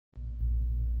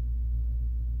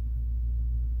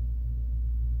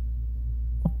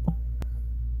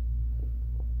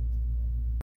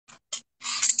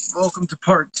Welcome to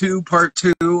part two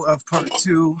of part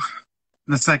two,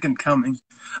 the second coming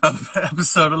of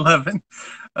episode 11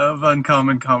 of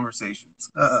Uncommon Conversations.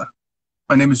 My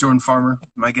name is Jordan Farmer.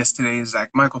 My guest today is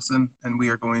Zack Michaelson, and we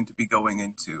are going to be going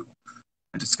into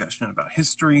a discussion about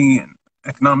history and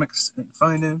economics and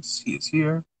finance. He is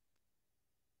here.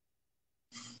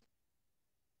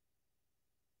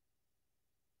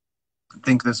 I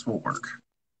think this will work.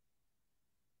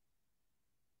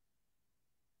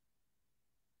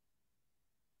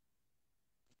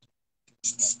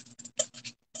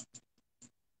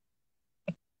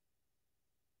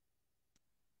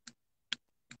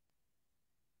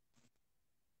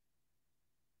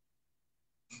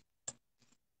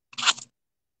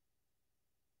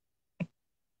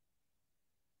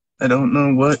 I don't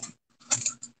know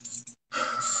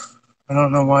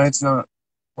why it's not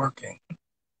working.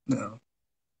 No.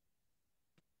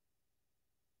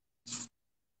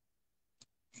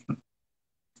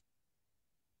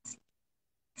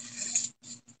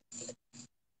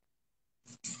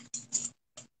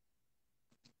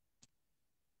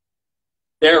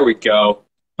 There we go.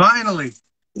 Finally.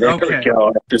 There we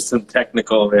go. After some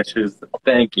technical issues.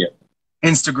 Thank you.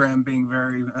 Instagram being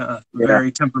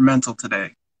very temperamental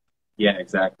today. Yeah,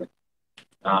 exactly.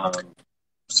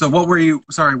 So what were you?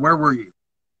 Sorry, where were you?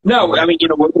 No, I mean,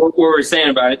 what we're saying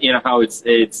about it, how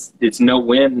it's no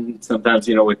win sometimes,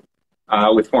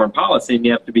 with foreign policy, and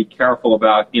you have to be careful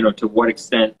about, to what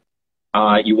extent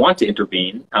you want to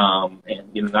intervene,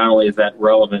 and not only is that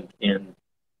relevant in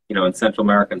Central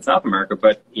America and South America,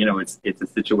 but it's a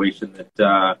situation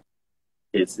that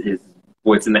is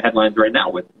what's in the headlines right now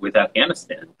with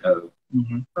Afghanistan of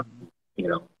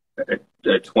a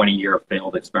 20-year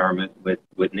failed experiment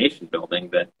with nation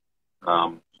building that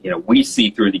we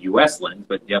see through the U.S. lens,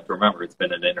 but you have to remember it's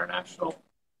been an international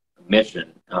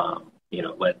mission,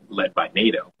 led by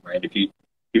NATO, right? If you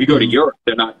go to Europe,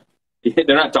 they're not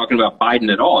talking about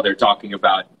Biden at all. They're talking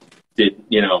about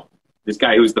this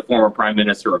guy who's the former prime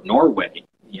minister of Norway,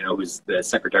 who's the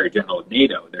Secretary General of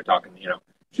NATO. They're talking,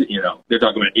 they're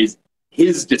talking about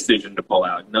his decision to pull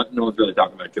out. No one's really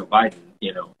talking about Joe Biden,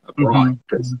 abroad,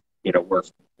 because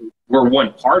we're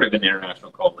one part of an international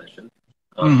coalition.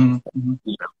 I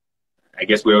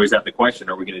guess we always have the question: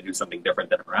 are we going to do something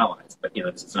different than our allies? But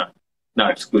this is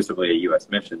not exclusively a U.S.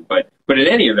 mission. But in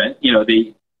any event,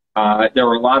 there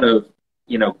are a lot of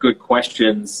good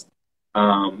questions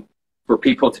for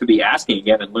people to be asking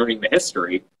again and learning the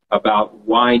history about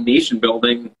why nation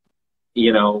building,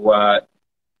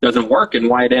 doesn't work and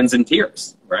why it ends in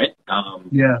tears, right?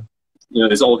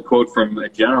 This old quote from a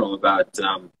general about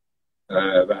how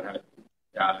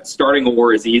starting a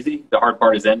war is easy, the hard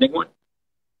part is ending one.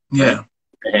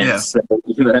 Right? So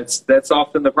that's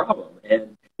often the problem.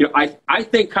 And I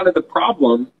think kind of the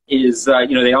problem is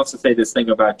they also say this thing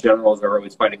about generals are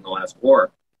always fighting the last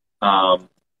war.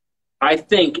 I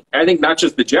think not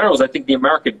just the generals, I think the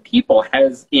American people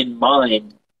has in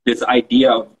mind this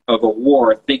idea of a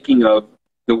war, thinking of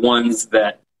the ones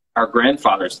that our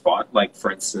grandfathers fought, like,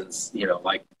 for instance,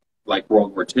 like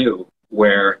World War II,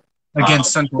 where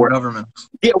against central government.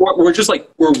 Yeah, we're just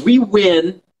where we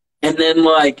win, and then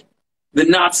the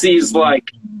Nazis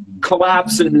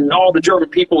collapse, and all the German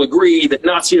people agree that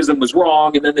Nazism was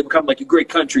wrong, and then they become a great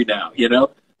country now, and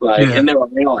they're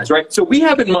allies, right? So we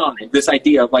have in mind this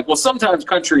idea of sometimes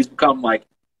countries become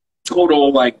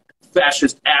total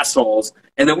fascist assholes,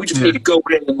 and then we just need to go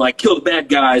in and kill the bad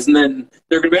guys, and then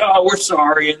they're gonna be, oh, we're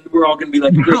sorry, and we're all gonna be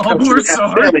a great country, we're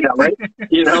sorry now, right?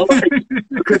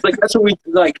 Because that's what we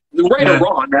right or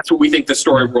wrong, that's what we think the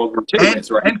story of World War II is,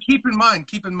 right? And keep in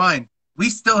mind, we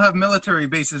still have military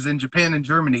bases in Japan and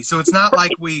Germany, so it's not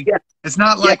like we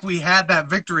we had that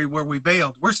victory where we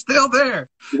bailed. We're still there.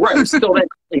 Right, we're still there.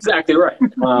 Exactly right.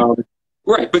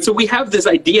 Right, but so we have this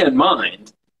idea in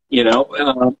mind,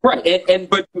 right,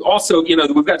 but also,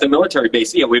 we've got the military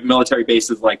base. Yeah, we have military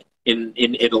bases in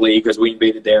Italy because we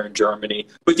invaded there, in Germany.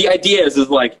 But the idea is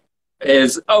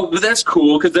oh, but that's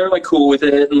cool because they're cool with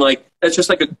it, and that's just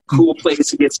a cool place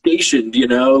to get stationed, you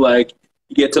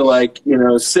get to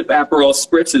sip Aperol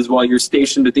spritzes while you're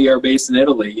stationed at the air base in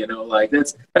Italy,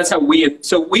 that's how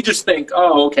so we just think,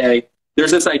 oh, okay,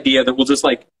 there's this idea that we'll just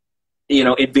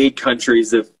invade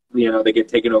countries if they get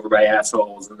taken over by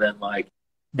assholes, and then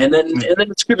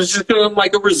it's just going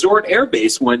to a resort air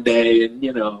base one day, and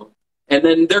and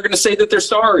then they're going to say that they're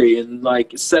sorry and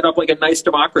set up a nice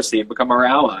democracy and become our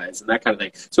allies and that kind of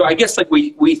thing. So I guess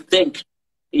we think,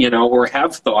 or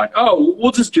have thought, oh,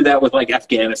 we'll just do that with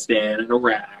Afghanistan and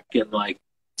Iraq and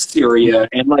Syria,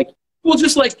 and we'll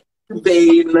just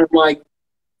invade and then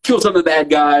kill some of the bad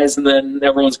guys, and then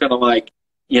everyone's gonna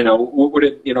what would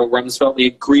it,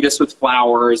 Rumsfeld greet us with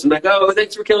flowers and like, oh,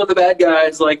 thanks for killing the bad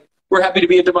guys. Like, we're happy to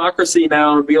be a democracy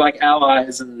now and be like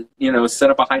allies and, set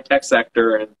up a high-tech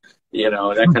sector and,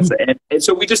 that kind of stuff. And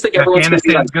so we just think everyone's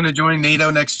going to join NATO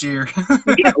next year.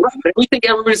 Yeah, right. And we think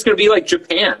everybody's going to be like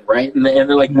Japan, right? And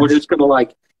they're like, we're just going to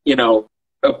like,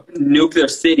 nuke their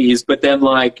cities, but then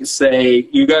like say,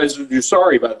 you guys, you're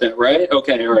sorry about that, right?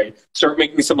 Okay, all right. Start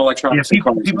making some electronics. Yeah,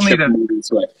 people need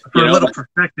for a little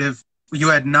perspective. You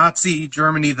had Nazi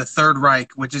Germany, the Third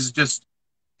Reich, which is just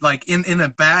like in a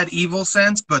bad, evil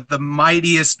sense, but the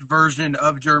mightiest version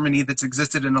of Germany that's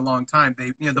existed in a long time.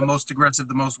 They, the most aggressive,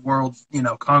 the most world,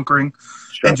 conquering.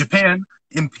 Sure. And Japan,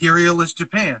 imperialist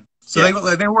Japan.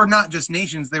 So they were not just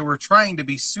nations; they were trying to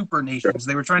be super nations.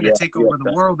 They were trying to take over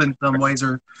the world in some ways,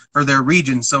 or their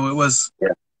regions. So it was,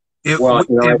 it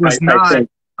was not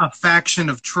a faction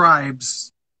of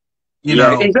tribes.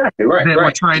 Exactly right. That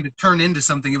were trying to turn into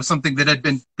something. It was something that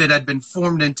had been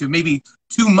formed into maybe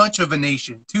too much of a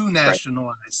nation, too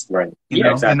nationalized. Right.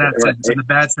 Exactly. In that sense, in the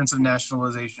bad sense of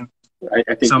nationalization.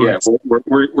 I think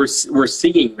we're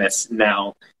seeing this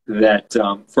now that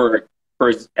for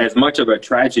as much of a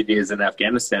tragedy as in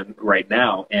Afghanistan right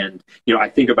now, and I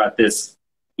think about this,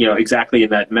 exactly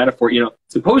in that metaphor.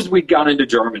 Suppose we'd gone into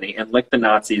Germany and licked the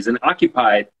Nazis and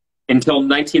occupied until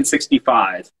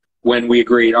 1965. When we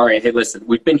agreed, all right, hey, listen,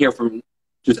 we've been here from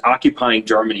just occupying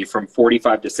Germany from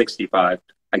 45 to 65.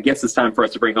 I guess it's time for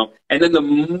us to bring home. And then the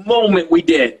moment we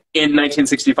did in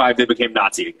 1965, they became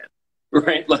Nazi again,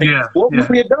 right? Like, what would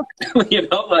we have done?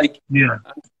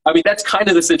 I mean, that's kind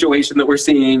of the situation that we're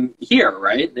seeing here,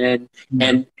 right? And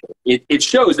it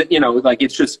shows that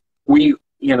it's just we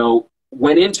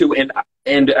went into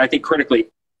and I think critically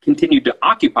continued to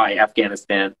occupy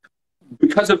Afghanistan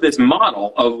because of this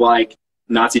model of like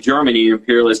Nazi Germany,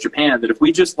 imperialist Japan, that if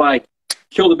we just like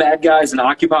kill the bad guys and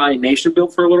occupy nation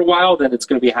build for a little while, then it's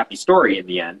going to be a happy story in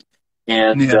the end.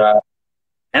 And it's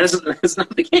not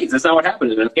the case. That's not what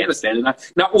happened in Afghanistan, and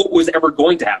not what was ever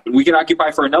going to happen. We could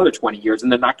occupy for another 20 years, and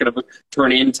they're not going to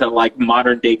turn into like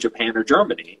modern day Japan or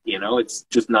Germany. It's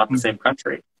just not the same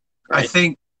country.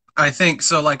 Right? I think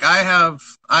so. Like I have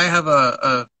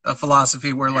a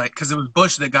philosophy where like, because it was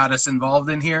Bush that got us involved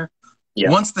in here. Yeah.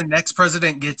 Once the next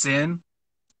president gets in,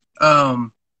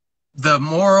 the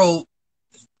moral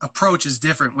approach is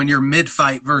different when you're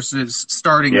mid-fight versus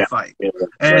starting a fight. Yeah,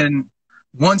 and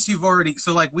once you've already,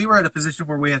 so like we were at a position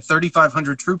where we had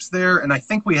 3,500 troops there, and I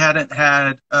think we hadn't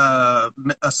had a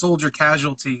soldier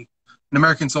casualty, an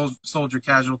American soldier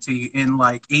casualty in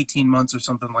like 18 months or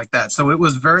something like that. So it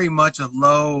was very much a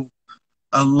low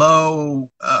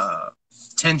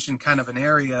tension kind of an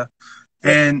area.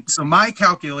 And so my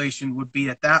calculation would be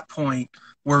at that point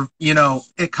where,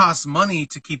 it costs money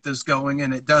to keep this going,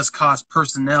 and it does cost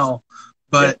personnel,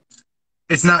 but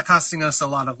it's not costing us a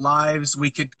lot of lives.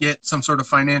 We could get some sort of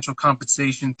financial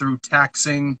compensation through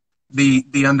taxing the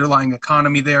underlying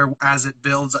economy there as it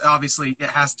builds. Obviously, it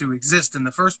has to exist in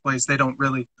the first place. They're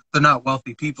not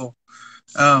wealthy people.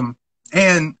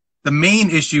 And the main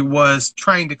issue was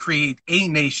trying to create a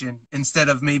nation instead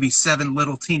of maybe 7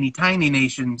 little teeny tiny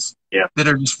nations that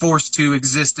are just forced to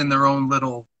exist in their own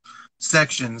little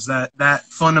sections. That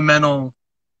fundamental,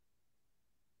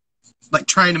 like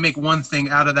trying to make one thing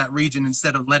out of that region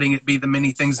instead of letting it be the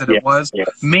many things that it was.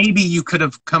 Maybe you could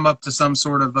have come up to some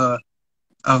sort of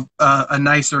a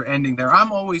nicer ending there.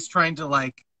 I'm always trying to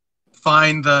like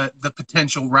find the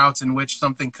potential routes in which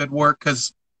something could work,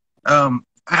 because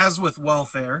as with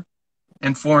welfare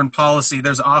and foreign policy,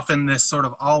 there's often this sort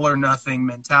of all or nothing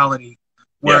mentality,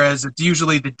 whereas it's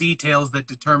usually the details that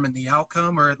determine the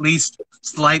outcome, or at least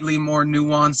slightly more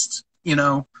nuanced,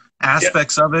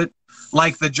 aspects of it,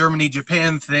 like the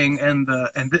Germany-Japan thing and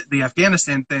the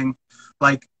Afghanistan thing.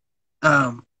 Like,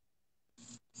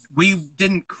 we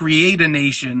didn't create a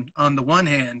nation on the one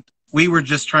hand. We were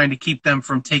just trying to keep them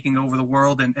from taking over the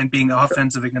world and being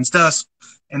offensive against us.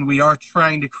 And we are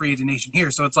trying to create a nation here.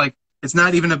 So it's like, it's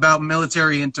not even about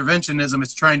military interventionism.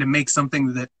 It's trying to make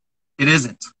something that it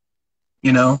isn't,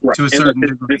 to a certain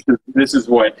degree. This is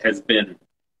what has been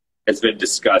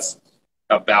discussed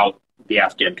about the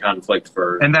Afghan conflict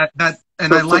and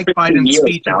I like Biden's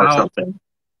speech about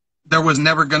there was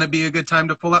never going to be a good time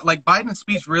to pull out. Like Biden's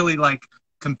speech really like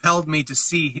compelled me to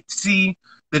see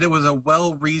that it was a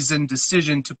well-reasoned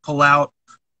decision to pull out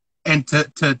and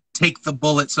to take the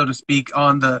bullet, so to speak,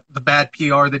 on the bad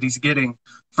PR that he's getting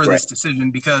for this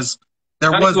decision, because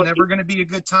there was never going to be a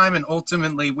good time, and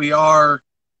ultimately we are.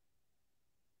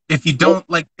 If you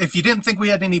didn't think we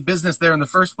had any business there in the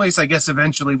first place, I guess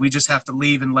eventually we just have to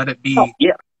leave and let it be.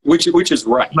 Which is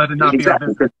right. Let it not be our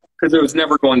business. because there was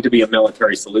never going to be a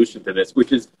military solution to this,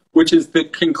 which is the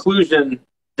conclusion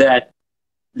that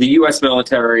the U.S.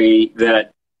 military,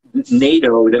 that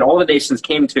NATO, that all the nations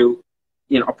came to,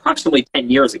 approximately 10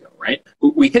 years ago, right?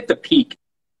 We hit the peak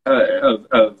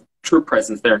of troop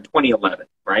presence there in 2011,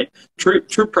 right?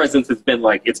 Troop presence has been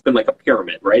like a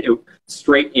pyramid, right?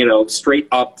 Straight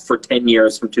up for 10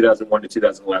 years from 2001 to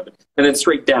 2011, and then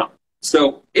straight down.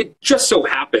 So it just so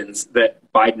happens that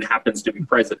Biden happens to be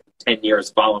president 10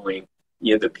 years following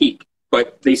the peak.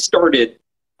 But they started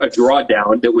a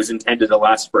drawdown that was intended to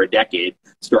last for a decade,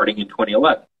 starting in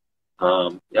 2011.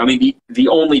 The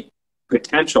only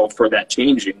potential for that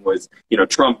changing was,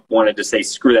 Trump wanted to say,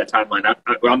 screw that timeline.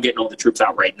 I'm getting all the troops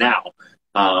out right now.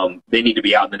 They need to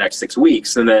be out in the next 6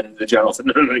 weeks. And then the general said,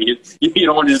 no, you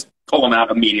don't want to just pull them out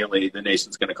immediately. The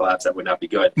nation's going to collapse. That would not be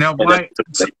good. Now, why?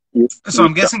 So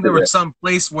I'm guessing there was some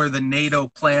place where the NATO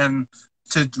plan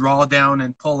to draw down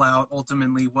and pull out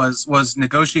ultimately was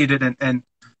negotiated and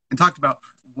talked about.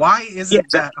 Why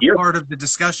isn't that a part of the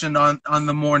discussion on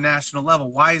the more national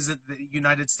level? Why is it that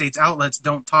United States outlets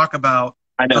don't talk about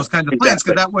those kinds of plans?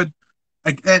 Because that would,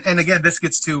 and again, this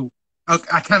gets to, I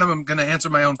kind of am going to answer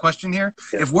my own question here.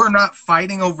 Yeah. If we're not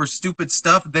fighting over stupid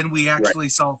stuff, then we actually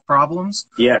solve problems.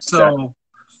 Yeah. So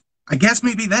I guess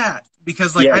maybe that,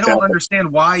 because I don't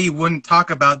understand why you wouldn't talk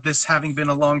about this having been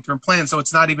a long-term plan. So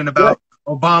it's not even about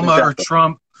Obama or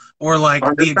Trump or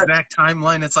the exact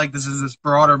timeline. It's like this is this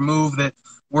broader move that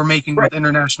we're making with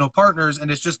international partners, and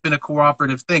it's just been a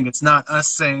cooperative thing. It's not us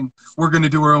saying we're going to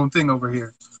do our own thing over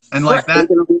here. And that,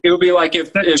 it would be like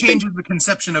if changes the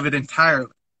conception of it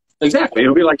entirely. Exactly. It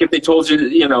would be like if they told you,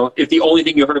 if the only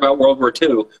thing you heard about World War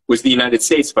II was the United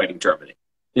States fighting Germany.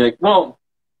 You're like, well,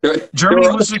 Germany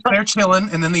was just there chilling,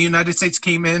 and then the United States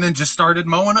came in and just started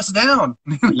mowing us down.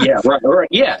 Yeah, right.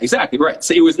 Yeah, exactly right.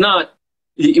 So it was not,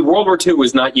 World War II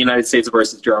was not United States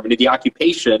versus Germany. The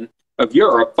occupation of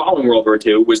Europe following World War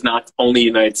II was not only the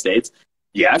United States.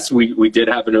 Yes, we did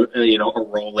have a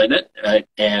role in it,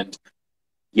 and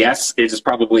yes, it is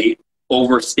probably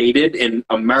overstated in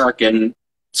American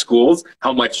schools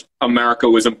how much America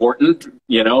was important,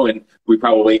 and we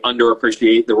probably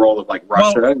underappreciate the role of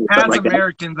Russia. Well, as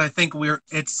Americans, I think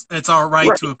it's our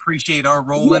right to appreciate our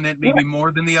role in it, maybe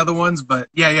more than the other ones. But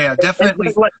yeah,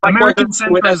 definitely, American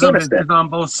centrism is on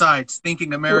both sides,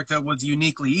 thinking America was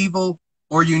uniquely evil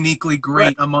or uniquely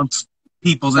great amongst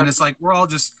peoples, and it's like we're all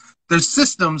just, there's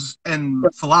systems and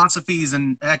philosophies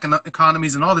and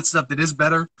economies and all that stuff that is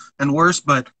better and worse,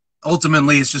 but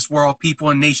ultimately it's just we're all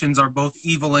people, and nations are both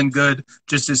evil and good,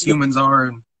 just as humans are.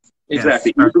 And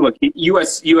exactly. Look,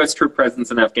 U.S. troop presence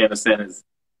in Afghanistan is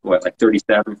what,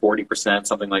 37, 40%,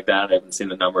 something like that. I haven't seen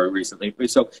the number recently.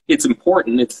 So it's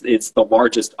important. It's the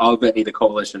largest of any of the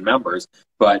coalition members.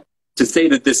 But to say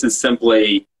that this is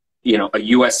simply a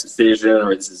U.S. decision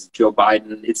or this is Joe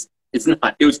Biden, it's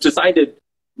not. It was decided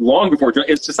long before.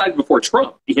 It's decided before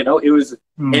Trump. It was,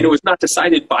 and it was not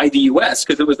decided by the U.S.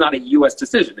 because it was not a U.S.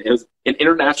 decision. It was an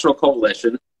international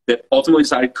coalition that ultimately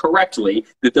decided correctly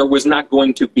that there was not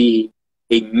going to be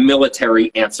a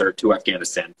military answer to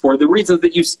Afghanistan for the reasons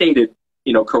that you stated,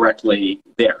 correctly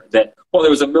there. That there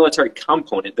was a military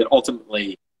component, that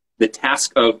ultimately the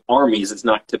task of armies is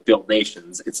not to build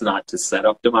nations. It's not to set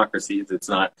up democracies. It's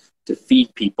not to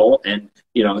feed people. And,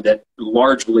 that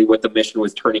largely what the mission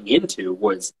was turning into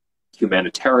was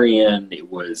humanitarian. It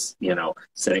was,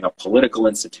 setting up political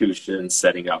institutions,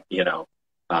 setting up,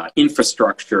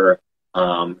 infrastructure,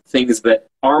 things that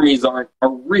armies aren't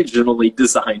originally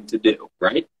designed to do,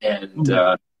 right? And,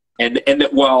 and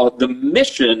that while the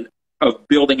mission of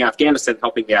building Afghanistan,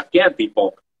 helping the Afghan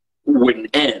people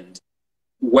wouldn't end,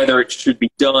 whether it should be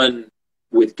done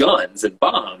with guns and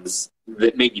bombs,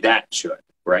 that maybe that should,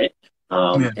 right?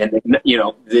 And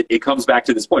it comes back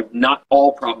to this point. Not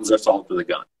all problems are solved with a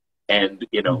gun. And,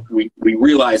 we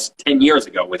realized 10 years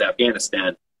ago with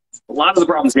Afghanistan, a lot of the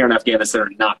problems here in Afghanistan are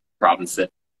not problems that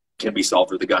can be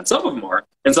solved with a gun. Some of them are,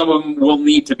 and some of them will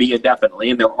need to be indefinitely,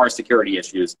 and there are security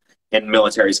issues, and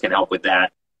militaries can help with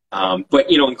that. But,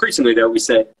 increasingly there we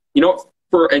said,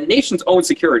 for a nation's own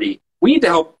security, we need to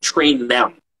help train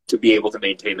them to be able to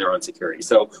maintain their own security.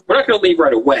 So we're not going to leave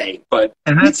right away, but...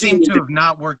 And that seemed to have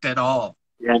not worked at all.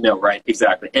 Yeah, no, right,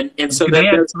 exactly. And so they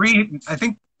had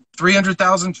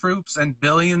 300,000 troops and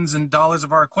billions in dollars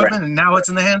of our equipment, and now it's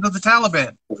in the hands of the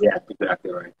Taliban. Yeah,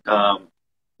 exactly right.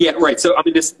 Yeah, right. So,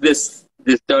 this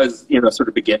does, sort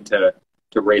of begin to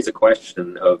raise a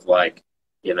question of a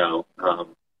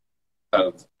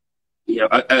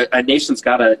nation's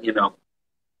got to,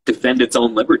 defend its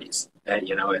own liberties,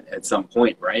 at some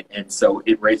point, right? And so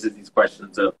it raises these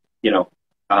questions of,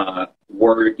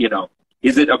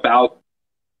 is it about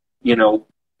you know,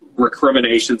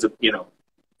 recriminations of, you know,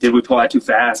 did we pull out too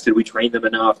fast? Did we train them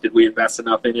enough? Did we invest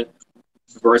enough in it?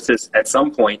 Versus at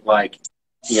some point, like,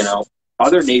 you know,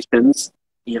 other nations,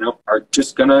 you know, are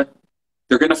just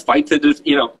they're gonna fight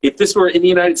you know, if this were in the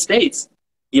United States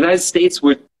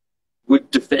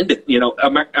would defend it. You know,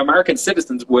 American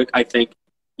citizens would, I think,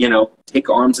 you know, take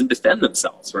arms and defend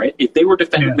themselves, right? If they were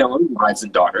defending their own wives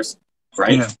and daughters,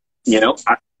 right? Yeah.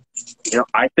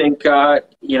 I think,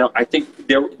 you know, I think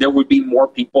there would be more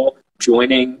people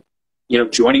joining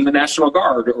the National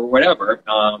Guard or whatever.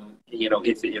 You know,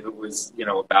 if it was, you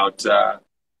know, about,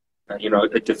 you know,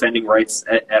 defending rights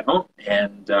at home.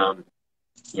 And,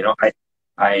 you know,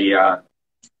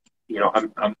 you know,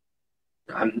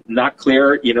 I'm not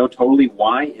clear, you know, totally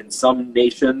why in some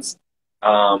nations,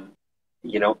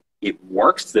 you know, it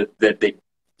works that they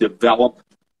develop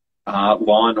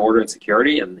law and order and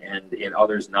security, and in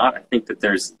others not. I think that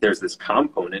there's this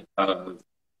component of,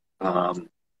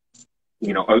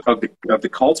 you know, of the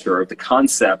culture, of the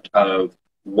concept of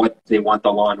what they want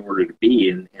the law and order to be,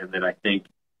 and that I think,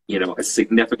 you know, a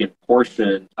significant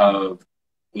portion of,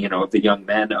 you know, the young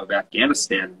men of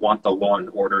Afghanistan want the law and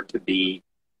order to be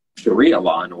Sharia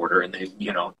law and order, and they,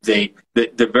 you know, the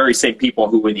very same people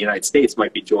who in the United States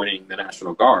might be joining the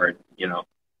National Guard, you know,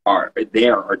 are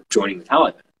joining the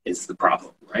Taliban is the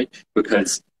problem, right?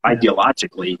 Because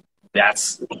ideologically,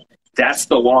 that's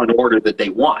the law and order that they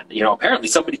want. You know, apparently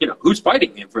somebody, you know, who's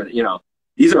fighting them for, you know,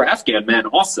 these are Afghan men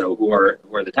also who are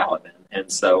the Taliban, and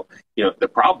so, you know, the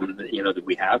problem that, you know, that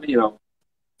we have, you know,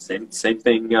 same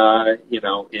thing, you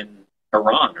know, in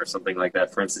Iran or something like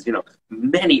that, for instance. You know,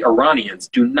 many Iranians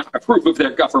do not approve of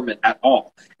their government at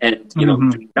all, and, you know,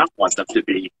 do not want them to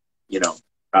be, you know,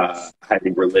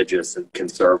 highly religious and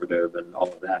conservative and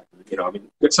all of that. You know, I mean,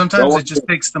 sometimes it just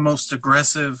takes the most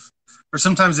aggressive, or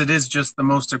sometimes it is just the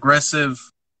most aggressive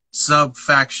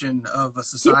sub-faction of a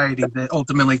society that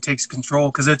ultimately takes control.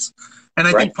 Because it's, and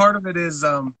I think part of it is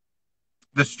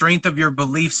the strength of your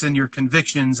beliefs and your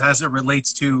convictions as it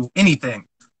relates to anything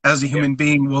as a human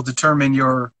being will determine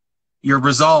your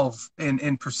resolve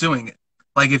in pursuing it.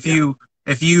 Like if you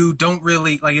don't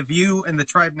really, like if you and the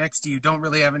tribe next to you don't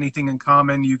really have anything in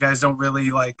common, you guys don't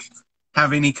really like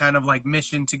have any kind of like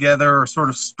mission together or sort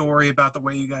of story about the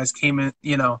way you guys came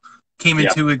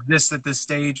into exist at this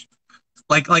stage.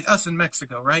 Like us in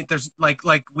Mexico, right? There's like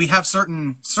we have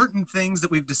certain things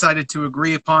that we've decided to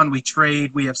agree upon. We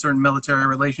trade, we have certain military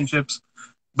relationships,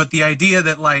 but the idea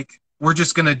that like we're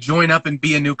just going to join up and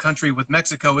be a new country with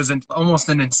Mexico is almost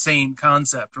an insane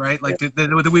concept, right? Like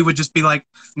that we would just be like,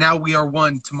 now we are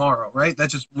one tomorrow, right? That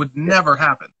just would never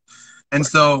happen. And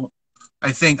so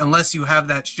I think unless you have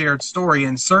that shared story,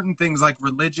 and certain things like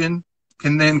religion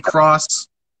can then cross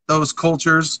those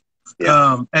cultures.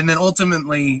 And then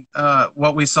ultimately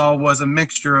what we saw was a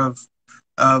mixture of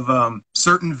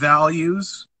certain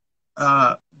values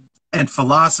and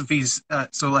philosophies,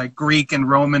 so like Greek and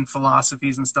Roman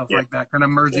philosophies and stuff like that, kind of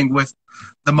merging with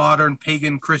the modern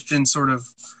pagan Christian sort of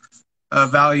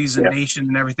values and nation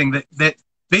and everything that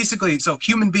basically, so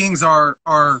human beings are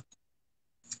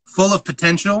full of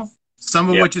potential, some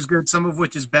of which is good, some of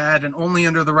which is bad, and only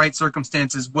under the right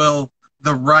circumstances will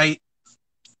the right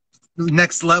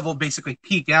next level basically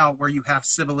peak out, where you have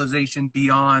civilization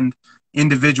beyond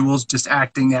individuals just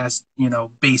acting as, you know,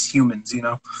 base humans. You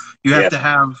know, you have to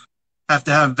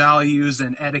have values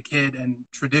and etiquette and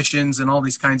traditions and all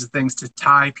these kinds of things to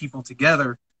tie people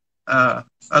together.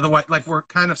 Otherwise, like, we're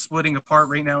kind of splitting apart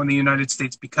right now in the United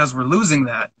States because we're losing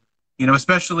that, you know,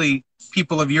 especially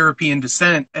people of European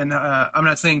descent. And I'm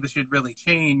not saying this should really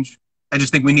change. I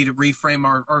just think we need to reframe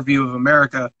our view of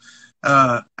America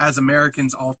as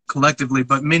Americans all collectively.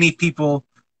 But many people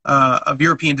of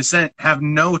European descent have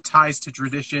no ties to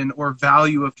tradition or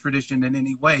value of tradition in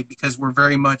any way, because we're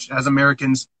very much, as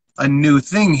Americans, a new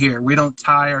thing here. We don't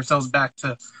tie ourselves back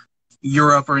to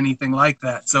Europe or anything like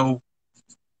that. So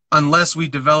unless we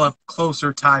develop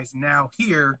closer ties now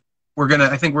here,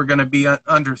 I think we're gonna be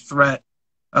under threat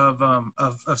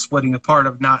of splitting apart,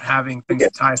 of not having things to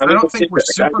tie. So I don't think we're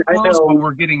super close, but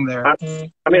we're getting there. I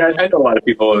mean, I know a lot of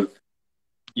people of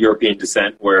European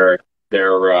descent where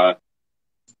their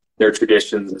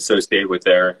traditions associated with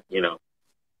their, you know,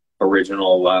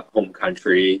 original home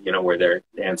country, you know, where their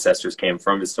ancestors came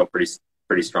from, is still pretty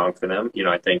strong for them. You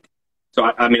know, I think so.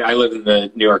 I mean, I live in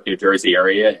the New York, New Jersey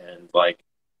area, and like,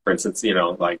 for instance, you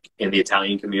know, like in the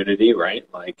Italian community, right?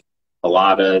 Like a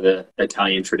lot of the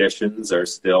Italian traditions are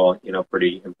still, you know,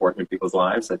 pretty important in people's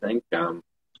lives. I think, you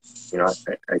know,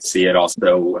 I see it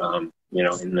also, you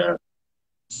know, in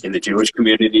the Jewish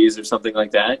communities or something like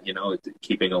that. You know,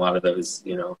 keeping a lot of those,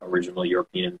 you know, original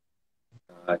European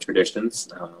traditions,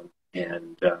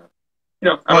 and you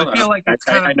know, Well, I feel like it's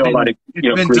kind I of know a lot of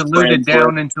been Greek diluted friends where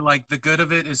down into like the good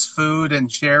of it is food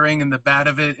and sharing, and the bad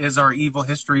of it is our evil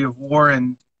history of war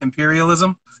and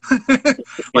imperialism. yeah,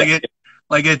 like it,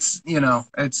 like it's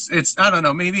it's I don't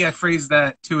know. Maybe I phrased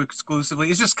that too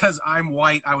exclusively. It's just because I'm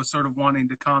white. I was sort of wanting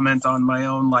to comment on my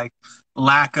own like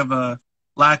lack of a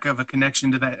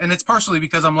connection to that, and it's partially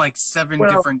because I'm like seven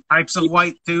well, different types of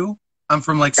white too. I'm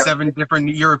from like yeah, seven different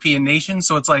European nations,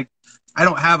 so it's like I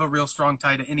don't have a real strong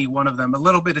tie to any one of them. A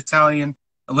little bit Italian,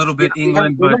 a little yeah, bit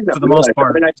England, we but might not for the most realize that. I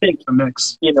part, mean, I think a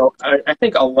mix. I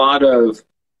think a lot of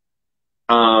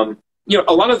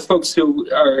a lot of the folks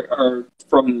who are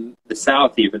from the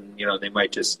South, even, they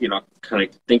might just, kind of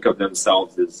think of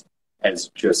themselves as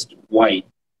just white.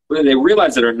 Whether they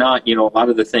realize it or not, a lot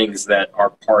of the things that are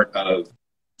part of,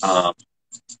 um,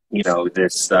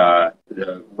 this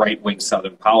the right-wing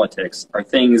Southern politics are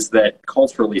things that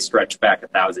culturally stretch back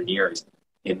 1,000 years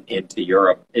into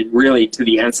Europe. It really to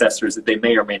the ancestors that they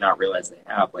may or may not realize they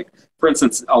have. Like, for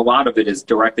instance, a lot of it is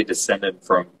directly descended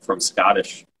from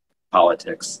Scottish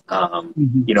politics.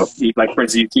 Mm-hmm. Like, for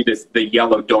instance, you see the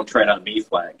yellow "Don't Tread on Me"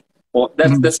 flag. Well,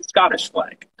 Mm-hmm. that's a Scottish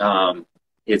flag.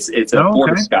 It's a Oh,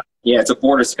 border okay. Scot. Yeah, it's a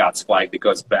border Scots flag that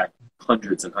goes back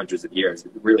hundreds and hundreds of years.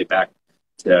 It's really back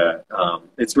to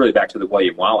the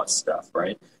William Wallace stuff,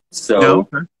 right? No, So,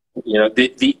 okay.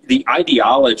 the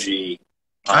ideology.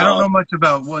 I don't Um, know much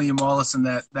about William Wallace and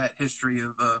that history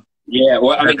of yeah,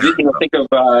 well, I that mean, era. think of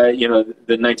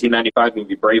the 1995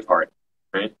 movie Braveheart,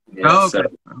 right? Oh, So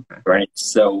okay. Okay. right,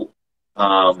 so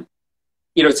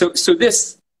so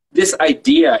this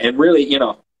idea, and really,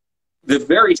 the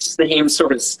very same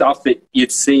sort of stuff that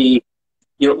you'd see.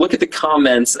 Look at the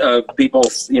comments of people,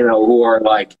 who are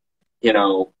like,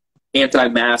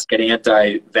 anti-mask and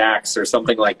anti-vax or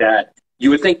something like that.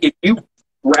 You would think if you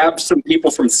grab some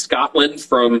people from Scotland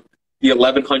from the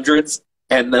 1100s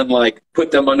and then like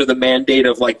put them under the mandate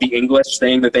of like the English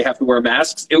saying that they have to wear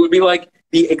masks, it would be like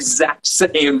the exact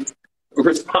same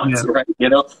response, Yeah. right?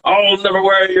 I'll never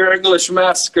wear your English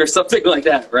mask or something like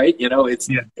that, right? Yeah.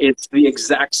 It's the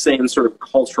exact same sort of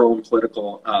cultural and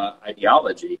political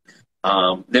ideology.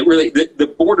 That really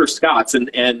the border Scots,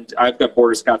 and I've got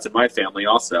border Scots in my family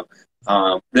also.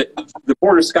 The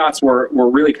border Scots were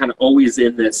really kind of always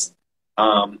in this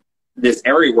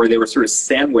area where they were sort of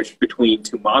sandwiched between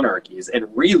two monarchies and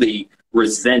really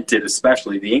resented,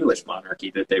 especially the English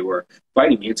monarchy that they were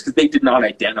fighting against, because they did not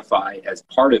identify as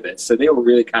part of it. So they were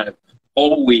really kind of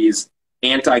always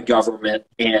anti-government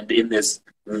and in this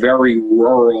very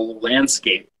rural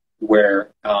landscape where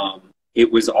it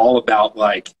was all about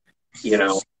like,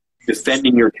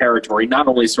 defending your territory, not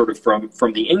only sort of from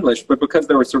the English, but because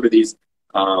there were sort of these,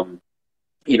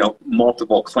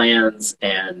 multiple clans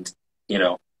and,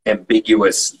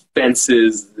 ambiguous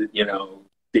fences,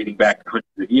 dating back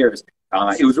hundreds of years.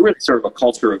 It was really sort of a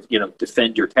culture of,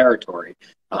 defend your territory.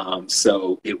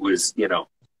 So it was,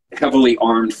 heavily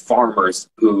armed farmers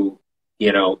who,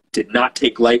 did not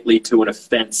take lightly to an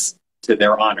offense to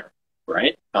their honor,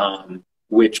 right?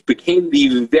 Which became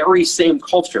the very same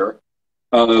culture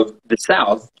of the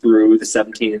South through the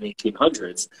 17 and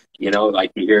 1800s.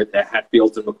 Like you hear the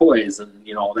Hatfields and McCoys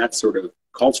and, all that sort of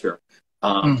culture.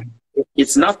 Mm.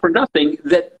 It's not for nothing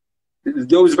that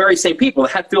those very same people, the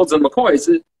Hatfields and McCoys,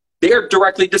 they are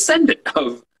directly descendant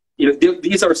of,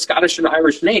 these are Scottish and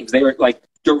Irish names. They are like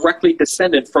directly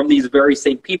descended from these very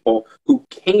same people who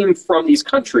came from these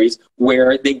countries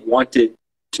where they wanted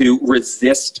to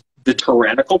resist the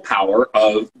tyrannical power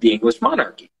of the English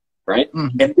monarchy, right?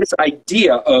 Mm-hmm. And this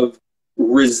idea of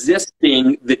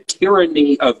resisting the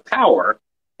tyranny of power,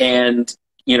 and,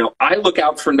 I look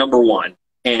out for number one,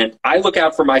 and I look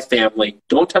out for my family.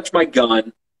 Don't touch my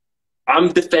gun. I'm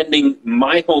defending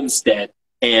my homestead,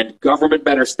 and government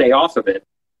better stay off of it,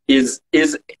 is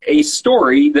a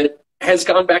story that has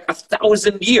gone back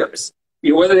 1,000 years.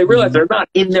 Whether they realize it or not,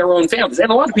 in their own families, and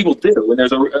a lot of people do. And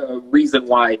there's a reason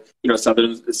why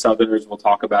Southerners will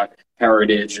talk about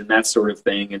heritage and that sort of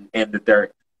thing, and that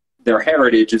their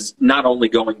heritage is not only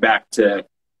going back to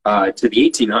the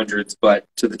 1800s, but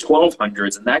to the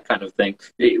 1200s and that kind of thing.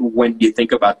 When you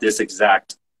think about this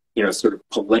exact, sort of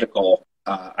political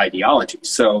ideology.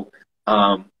 So,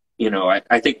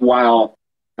 I think while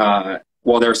there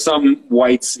are some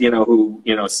whites, who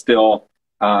still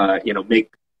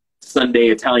make Sunday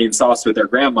Italian sauce with their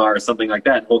grandma or something like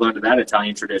that and hold on to that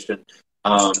Italian tradition.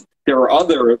 There are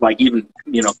other, like, even,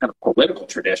 kind of political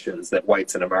traditions that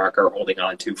whites in America are holding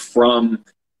on to from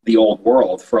the old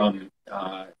world, from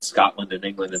Scotland and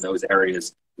England and those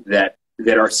areas that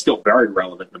are still very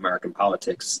relevant in American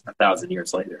politics 1,000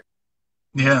 years later.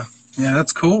 Yeah, yeah,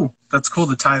 that's cool. That's cool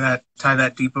to tie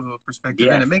that deep of a perspective,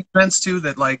 Yeah. and it makes sense too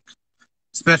that like, Well,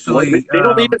 especially they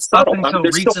don't leave it up subtle. I mean, until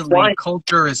they're still recently, flying.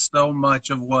 culture is so much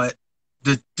of what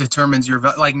determines your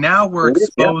like. Now we're It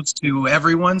is, yeah. exposed to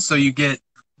everyone, so you get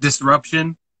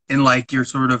disruption in like your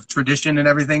sort of tradition and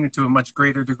everything to a much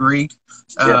greater degree,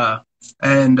 Yeah. uh,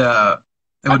 and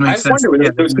it would make I sense, wonder yeah,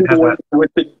 with that those you would people have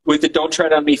that. with the "Don't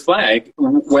Tread on Me" flag,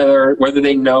 whether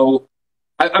they know.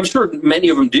 I'm sure many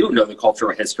of them do know the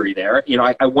cultural history there. You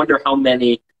know, I wonder how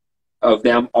many of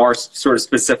them are sort of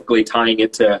specifically tying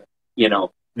it to, you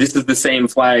know, this is the same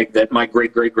flag that my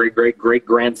great great great great great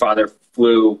grandfather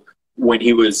flew when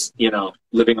he was, you know,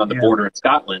 living on the Yeah. border in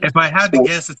Scotland. If I had to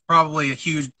guess, it's probably a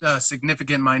huge,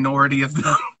 significant minority of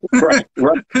them. Right,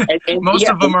 right. And Most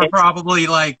yeah, of them are probably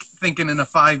like thinking in a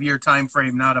 5-year time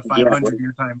frame, not a yeah,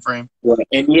 500-year time frame. right.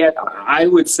 And yet, I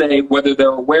would say whether they're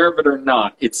aware of it or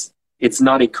not, it's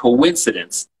not a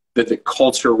coincidence that the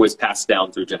culture was passed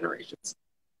down through generations.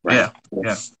 Right? Yeah,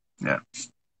 yeah, yeah,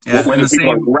 yeah. And Whether the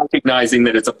people same. are recognizing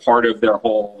that it's a part of their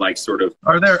whole, like, sort of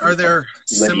Are there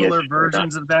similar lineage or not.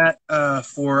 versions of that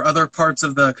for other parts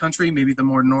of the country? Maybe the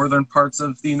more northern parts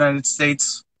of the United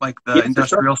States, like the Yeah, for sure.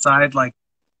 industrial side. Like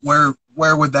where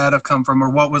would that have come from,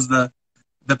 or what was the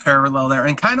parallel there?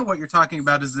 And kind of what you're talking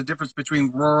about is the difference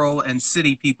between rural and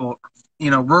city people.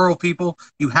 You know, rural people,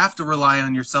 you have to rely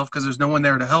on yourself because there's no one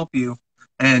there to help you.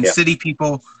 And Yeah. city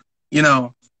people, you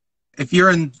know, if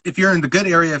you're in the good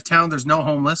area of town, there's no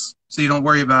homeless, so you don't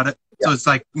worry about it. Yeah. So it's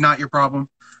like not your problem.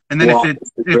 And then Well, if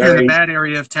you're in the bad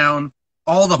area of town,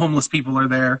 all the homeless people are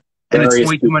there, and it's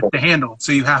way too much to handle.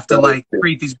 So you have to like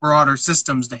create these broader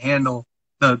systems to handle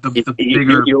the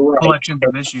bigger you're right. collections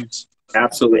of issues.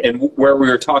 Absolutely. And where we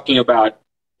were talking about,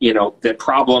 you know, that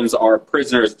problems are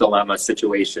prisoner's dilemma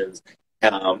situations,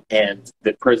 and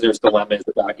that prisoner's dilemma is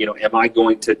about, you know, am I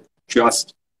going to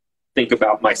just think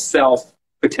about myself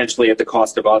potentially at the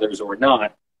cost of others or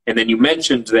not? And then you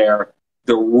mentioned there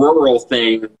the rural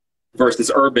thing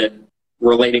versus urban,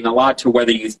 relating a lot to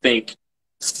whether you think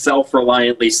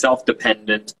self-reliantly,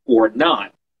 self-dependent or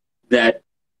not. That,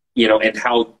 you know, and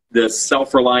how the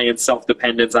self-reliance,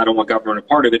 self-dependence, I don't want government a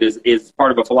part of it, is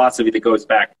part of a philosophy that goes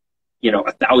back, you know,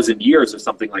 1,000 years or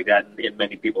something like that in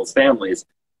many people's families.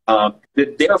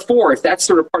 That therefore, if that's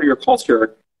sort of part of your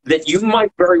culture, that you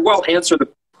might very well answer the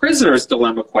prisoner's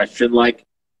dilemma question like,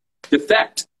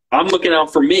 defect, I'm looking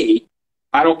out for me.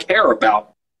 I don't care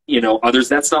about, you know, others.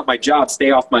 That's not my job.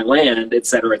 Stay off my land, et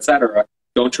cetera, et cetera.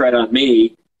 Don't tread on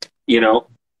me. You know,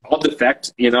 I'll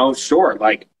defect, you know, sure.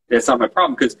 Like, that's not my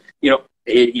problem because, you know,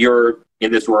 you're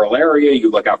in this rural area. You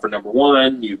look out for number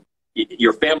one.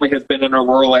 Your family has been in a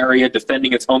rural area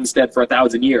defending its homestead for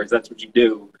 1,000 years. That's what you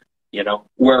do, you know.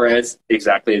 Whereas,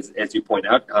 exactly as you point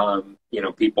out, you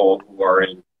know, people who are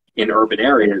in urban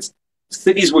areas,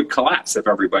 cities would collapse if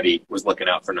everybody was looking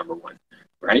out for number one,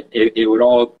 right? It would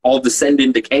all descend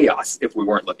into chaos if we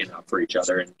weren't looking out for each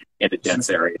other in a dense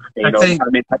area. And, you know,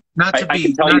 I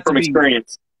can tell you from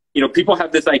experience, you know, people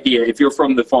have this idea, if you're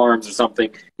from the farms or something,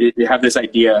 you have this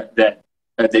idea that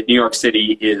New York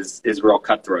City is real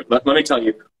cutthroat. Let me tell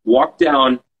you, walk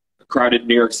down a crowded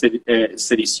New York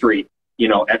City street, you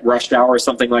know, at rush hour or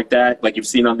something like that, like you've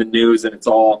seen on the news, and it's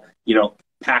all, you know,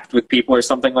 packed with people or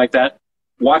something like that.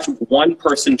 Watch one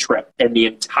person trip, and the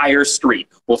entire street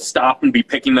will stop and be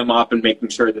picking them up and making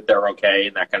sure that they're okay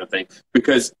and that kind of thing.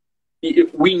 Because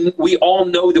we all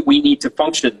know that we need to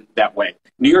function that way.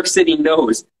 New York City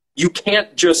knows you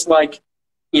can't just, like,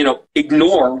 you know,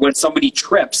 ignore when somebody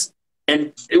trips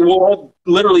and it will all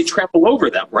literally trample over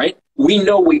them, right? We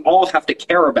know we all have to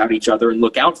care about each other and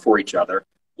look out for each other,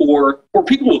 or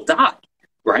people will die,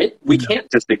 right? We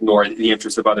can't just ignore the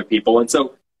interests of other people. And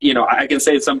so, you know, I can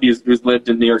say as somebody who's lived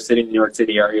in the New York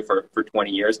City area for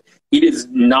 20 years, it is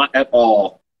not at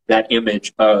all that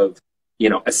image of, you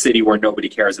know, a city where nobody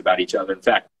cares about each other. In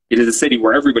fact, it is a city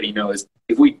where everybody knows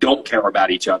if we don't care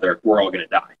about each other, we're all going to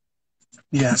die.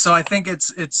 Yeah, so I think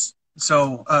it's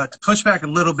so to push back a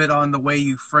little bit on the way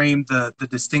you framed the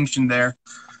distinction there.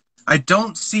 I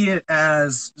don't see it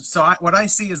as what I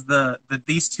see is that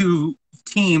these two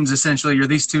teams essentially, or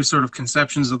these two sort of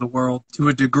conceptions of the world to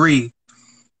a degree,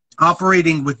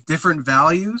 operating with different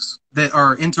values that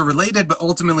are interrelated, but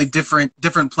ultimately different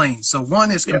planes. So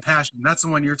one is compassion. That's the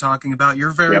one you're talking about.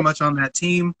 You're very much on that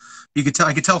team.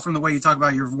 I could tell from the way you talk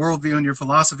about your worldview and your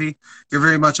philosophy, you're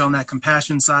very much on that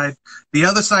compassion side. The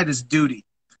other side is duty,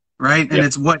 right? And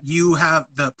it's what you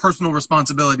have, the personal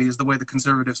responsibility is the way the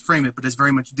conservatives frame it, but it's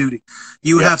very much duty.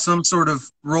 You have some sort of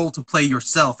role to play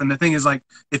yourself. And the thing is, like,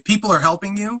 if people are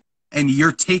helping you and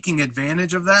you're taking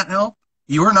advantage of that help,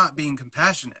 you're not being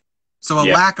compassionate. So a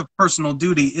lack of personal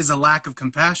duty is a lack of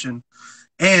compassion.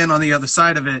 And on the other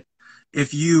side of it,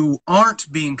 if you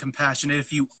aren't being compassionate,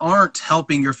 if you aren't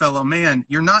helping your fellow man,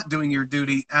 you're not doing your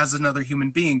duty as another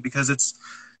human being, because it's,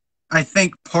 I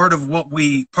think part of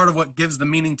what gives the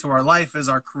meaning to our life is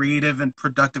our creative and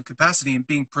productive capacity, and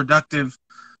being productive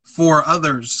for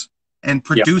others and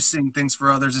producing things for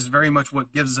others is very much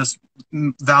what gives us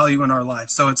value in our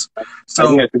life. So it's, I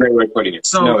think that's a great way of putting it.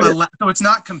 so it's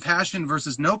not compassion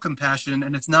versus no compassion,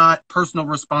 and it's not personal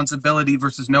responsibility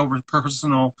versus no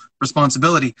personal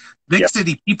responsibility. Big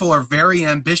city people are very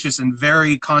ambitious and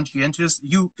very conscientious.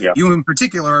 You in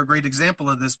particular are a great example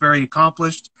of this. Very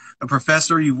accomplished, a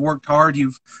professor. You've worked hard.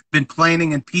 You've been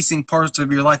planning and piecing parts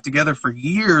of your life together for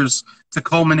years to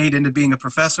culminate into being a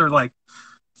professor.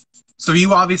 So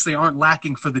you obviously aren't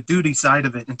lacking for the duty side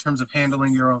of it in terms of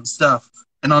handling your own stuff.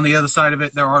 And on the other side of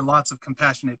it, there are lots of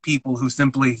compassionate people who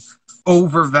simply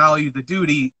overvalue the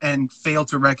duty and fail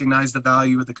to recognize the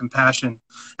value of the compassion.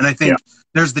 And I think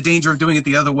there's the danger of doing it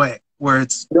the other way, where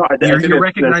it's you're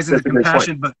recognizing the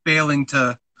compassion but failing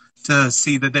to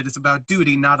see that it's about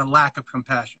duty, not a lack of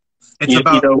compassion. It's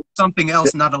about something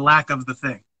else, not a lack of the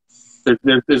thing.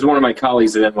 There's one of my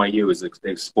colleagues at NYU who's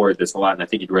explored this a lot, and I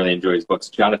think you'd really enjoy his books.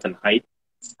 Jonathan Haidt.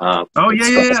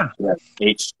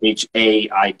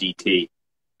 H-A-I-D-T.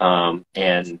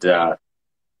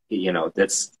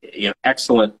 That's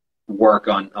excellent work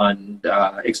on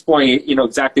exploring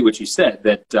exactly what you said,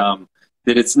 that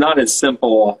it's not as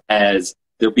simple as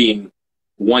there being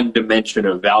one dimension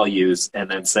of values and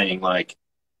then saying one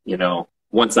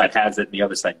side has it and the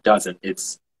other side doesn't.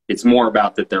 It's more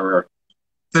about that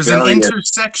there's an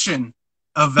intersection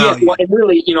of value. Yeah, well, and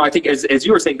really, I think as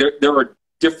you were saying, there are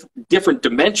different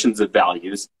dimensions of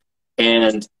values,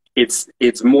 and it's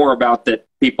more about that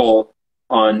people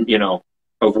on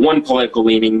of one political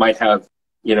leaning might have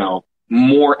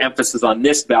more emphasis on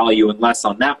this value and less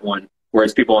on that one,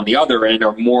 whereas people on the other end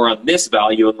are more on this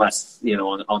value and less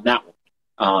on that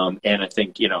one. And I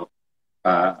think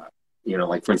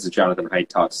like for instance, Jonathan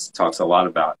Haidt talks a lot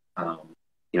about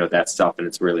that stuff, and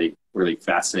it's really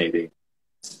fascinating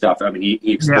stuff. I mean,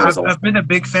 he explores. Yeah, I've been a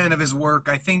big fan of his work.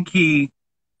 I think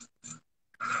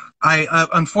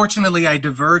unfortunately, I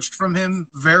diverged from him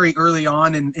very early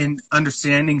on in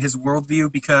understanding his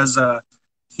worldview, because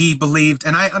he believed,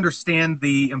 and I understand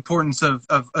the importance of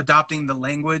adopting the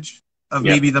language of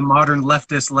maybe the modern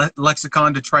leftist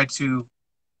lexicon to try to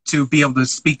be able to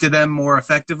speak to them more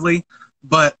effectively.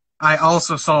 But I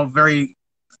also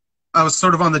I was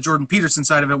sort of on the Jordan Peterson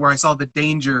side of it, where I saw the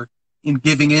danger in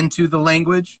giving into the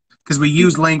language, because we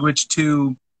use language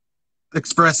to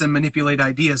express and manipulate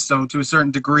ideas. So to a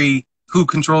certain degree, who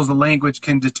controls the language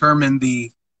can determine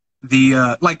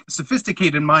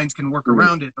sophisticated minds can work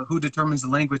around it, but who determines the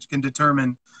language can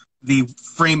determine the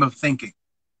frame of thinking.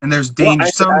 And there's danger. I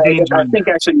think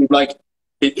actually,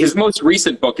 his most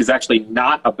recent book is actually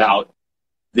not about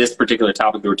this particular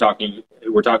topic that we're talking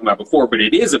about before, but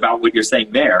it is about what you're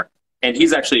saying there, and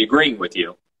he's actually agreeing with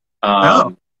you.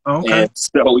 Okay. And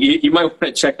so you might want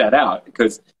to check that out,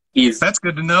 because that's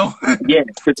good to know. Yeah,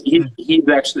 because he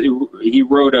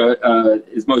wrote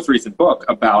his most recent book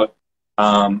about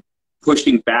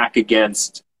pushing back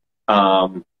against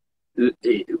the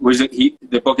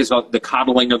book is called The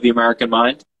Coddling of the American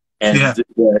Mind, and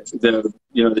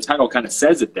the title kind of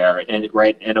says it there, and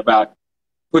about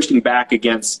pushing back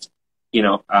against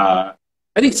I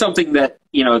think something that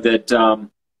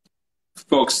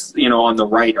folks on the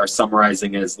right are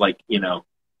summarizing as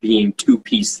being too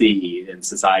PC in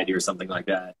society or something like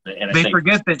that. And they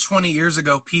forget that 20 years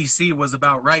ago, PC was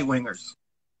about right-wingers.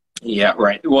 Yeah,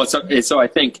 right. Well, so I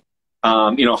think,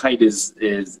 Haidt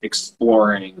is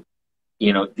exploring,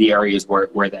 the areas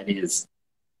where that is,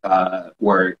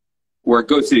 where it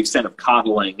goes to the extent of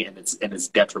coddling and it's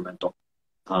detrimental.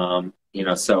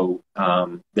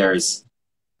 There's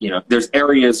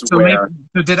areas where.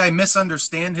 So did I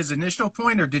misunderstand his initial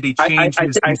point, or did he change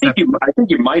his? I think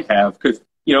you might have, because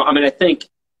I think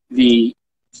the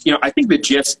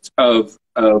gist of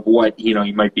what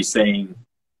you might be saying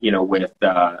with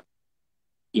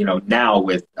now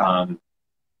with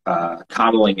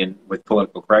coddling and with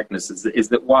political correctness is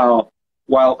that while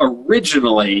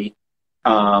originally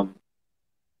the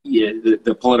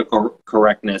political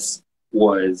correctness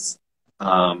was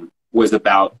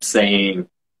about saying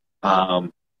I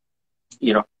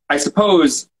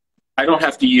suppose I don't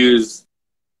have to use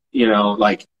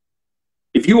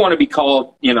if you want to be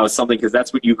called, something because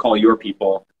that's what you call your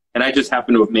people, and I just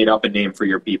happen to have made up a name for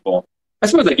your people, I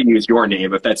suppose I can use your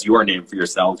name if that's your name for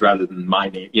yourselves rather than my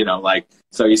name,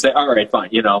 so you say, all right, fine,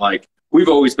 we've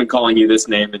always been calling you this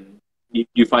name, and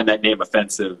you find that name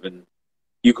offensive, and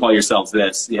you call yourselves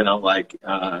this, like, so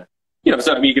I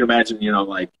mean, you can imagine,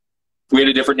 like, we had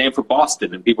a different name for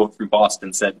Boston, and people from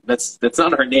Boston said, that's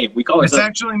not our name. We call It's ourselves...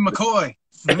 actually McCoy.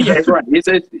 Yeah, right.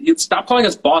 Stop calling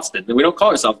us Boston. We don't call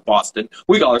ourselves Boston.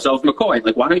 We call ourselves McCoy.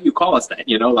 Like, why don't you call us that?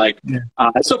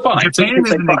 So fine. Japan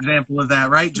is an example of that,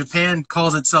 right? Japan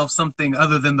calls itself something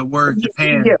other than the word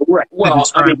Japan right. Well, to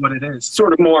describe what it is.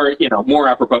 Sort of more, more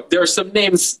apropos. There are some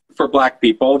names for Black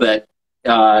people that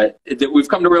we've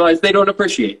come to realize they don't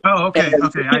appreciate. Oh, okay,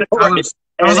 okay.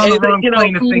 I was on the wrong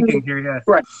plane of thinking here, yeah.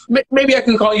 Right. Maybe I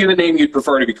can call you the name you'd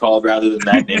prefer to be called rather than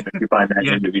that name if you find that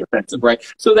name to be offensive, right?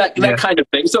 So that kind of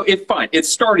thing. So it's fine. It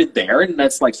started there, and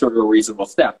that's like sort of a reasonable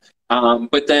step.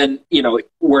 But then,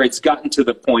 where it's gotten to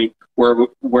the point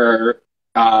where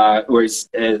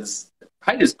as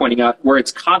Hyde is pointing out, where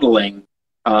it's coddling,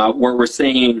 where we're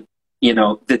saying,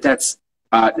 that's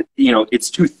it's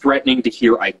too threatening to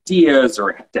hear ideas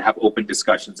or to have open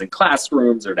discussions in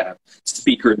classrooms or to have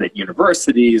speakers at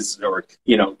universities or,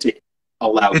 to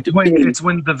allow debate. It's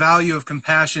when the value of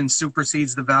compassion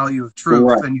supersedes the value of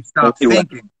truth and you stop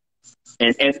thinking.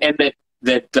 And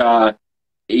that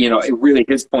really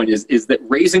his point is that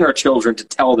raising our children to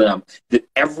tell them that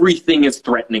everything is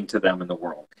threatening to them in the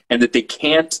world and that they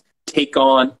can't take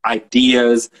on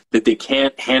ideas, that they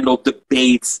can't handle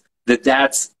debates,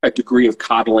 that's a degree of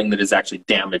coddling that is actually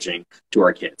damaging to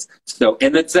our kids. So,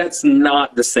 and that's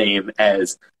not the same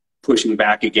as pushing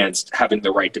back against having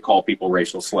the right to call people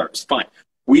racial slurs. Fine.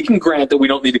 We can grant that we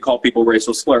don't need to call people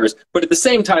racial slurs, but at the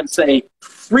same time say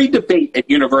free debate at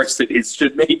universities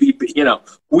should maybe be,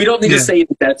 we don't need to say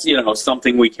that that's,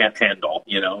 something we can't handle,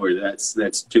 or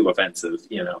that's too offensive,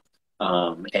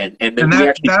 and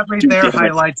that right there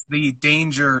highlights the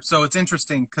danger. So it's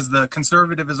interesting because the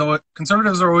conservatives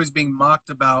are always being mocked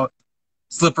about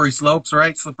slippery slopes,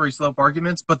 right? Slippery slope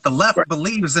arguments, but the left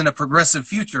believes in a progressive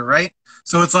future, right?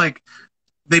 So it's like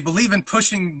they believe in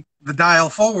pushing the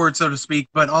dial forward, so to speak,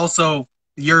 but also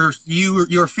your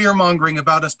fear mongering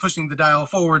about us pushing the dial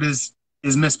forward is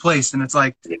misplaced, and it's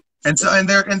like. And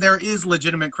there is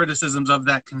legitimate criticisms of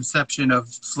that conception of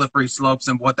slippery slopes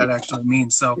and what that actually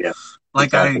means. So,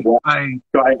 there's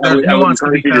nuance to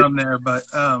be found there. But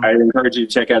I'd encourage you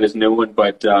to check out his new one.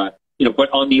 But but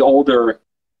on the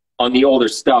older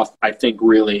stuff, I think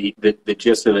really the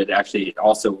gist of it actually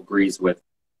also agrees with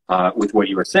what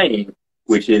you were saying,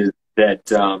 which is that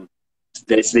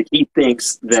that he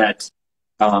thinks that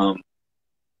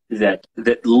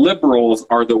liberals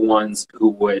are the ones who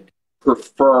would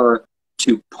prefer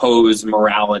to pose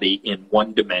morality in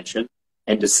one dimension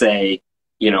and to say,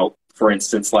 for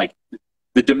instance, like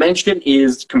the dimension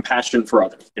is compassion for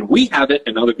others, and we have it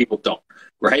and other people don't,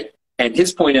 right? And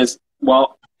his point is,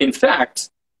 well, in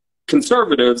fact,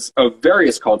 conservatives of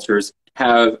various cultures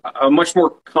have a much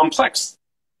more complex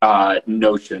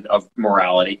notion of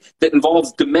morality that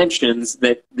involves dimensions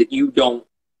that you don't,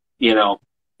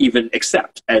 even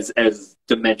accept as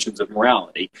dimensions of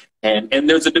morality, and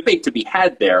there's a debate to be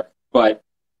had there, but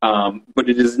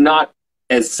it is not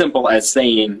as simple as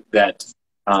saying that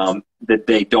that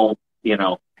they don't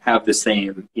have the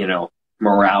same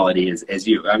morality as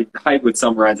you. I mean, Hyde would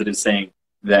summarize it as saying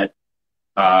that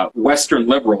Western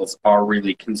liberals are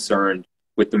really concerned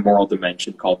with the moral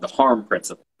dimension called the harm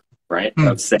principle, right?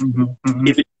 Of saying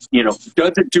if it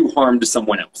does it do harm to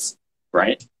someone else,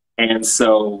 right? And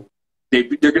so they're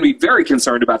going to be very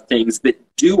concerned about things that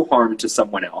do harm to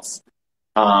someone else,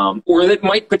 or that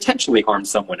might potentially harm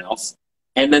someone else,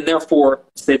 and then therefore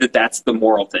say that that's the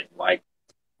moral thing. Like,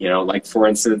 like for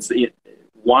instance,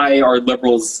 why are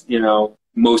liberals,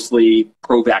 mostly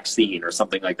pro-vaccine or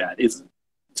something like that? It's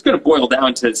going to boil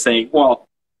down to saying, well,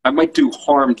 I might do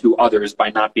harm to others by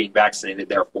not being vaccinated,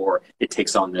 therefore it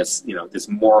takes on this, this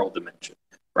moral dimension,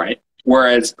 right?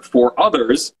 Whereas for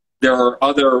others, there are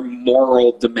other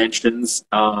moral dimensions,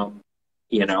 that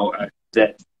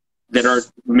are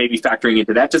maybe factoring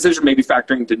into that decision, maybe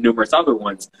factoring into numerous other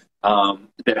ones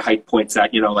that Haidt points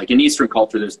out. Like in Eastern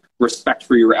culture, there's respect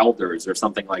for your elders or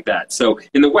something like that. So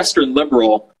in the Western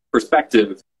liberal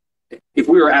perspective, if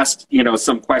we were asked,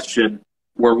 some question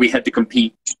where we had to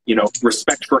compete,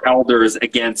 respect for elders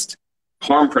against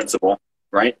harm principle,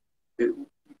 right?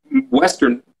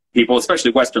 Western people,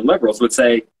 especially Western liberals, would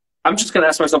say, I'm just going to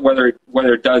ask myself whether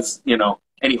it does,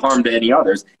 any harm to any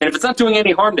others. And if it's not doing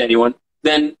any harm to anyone,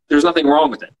 then there's nothing wrong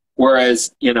with it.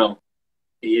 Whereas,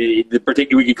 we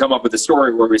could come up with a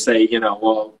story where we say,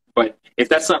 well, but if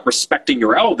that's not respecting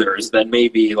your elders, then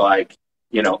maybe like,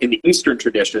 in the Eastern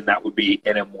tradition, that would be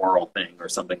an immoral thing or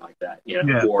something like that,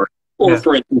 or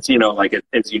for instance, like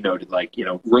as you noted, like,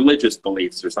 religious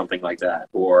beliefs or something like that,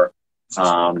 or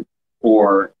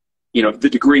the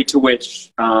degree to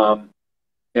which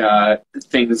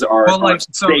things are, well, like, are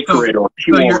sacred or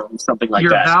pure, or something like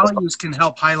your that. values can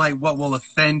help highlight what will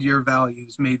offend your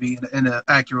values, maybe in an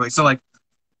accurate way. So, like,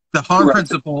 the harm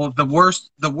principle, the worst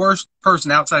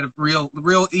person outside of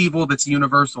real evil that's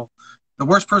universal, the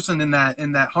worst person in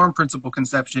that harm principle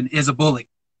conception is a bully,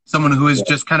 someone who is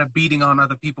just kind of beating on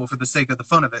other people for the sake of the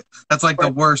fun of it. That's like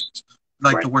the worst.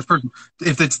 The worst person.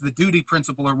 If it's the duty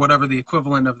principle or whatever the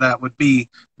equivalent of that would be,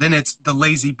 then it's the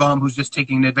lazy bum who's just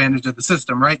taking advantage of the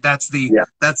system, right? That's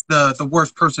the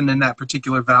worst person in that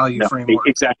particular value framework.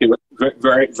 Exactly.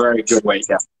 Very, very good way.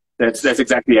 Yeah, that's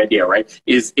exactly the idea, right?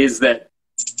 Is that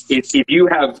if you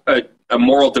have a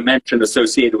moral dimension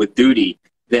associated with duty,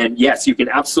 then yes, you can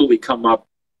absolutely come up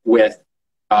with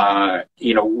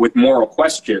with moral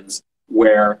questions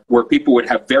where people would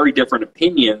have very different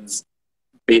opinions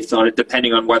based on it,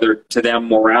 depending on whether to them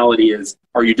morality is,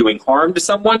 are you doing harm to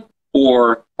someone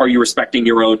or are you respecting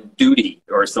your own duty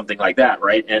or something like that,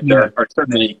 right? And there are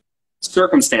certainly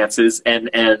circumstances,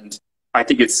 and I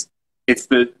think it's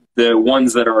the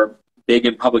ones that are big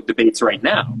in public debates right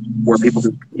now, where people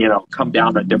come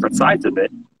down on different sides of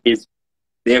it, is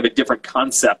they have a different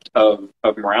concept of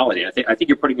morality. I think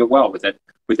you're putting it well with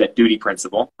that duty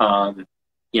principle,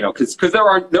 because there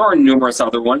are numerous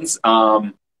other ones.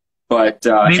 But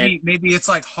maybe it's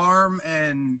like harm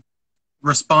and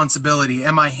responsibility.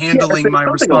 Am I handling my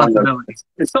responsibility?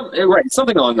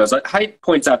 Something along those. Haidt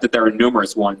points out that there are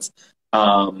numerous ones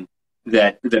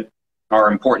that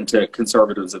are important to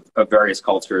conservatives of various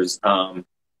cultures, and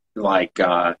I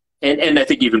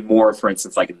think even more, for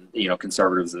instance, like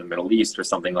conservatives in the Middle East or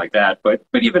something like that. But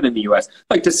even in the U.S.,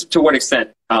 like to what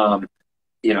extent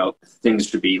things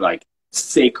should be like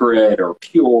sacred or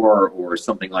pure or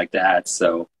something like that.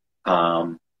 So.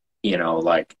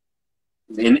 Like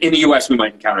in the U.S., we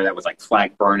might encounter that with like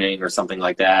flag burning or something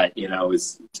like that.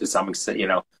 Is to some extent,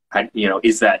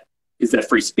 is that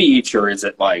free speech, or is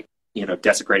it like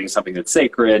desecrating something that's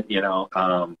sacred?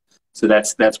 So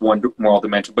that's one moral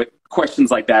dimension. But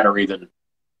questions like that are even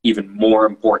more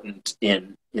important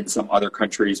in some other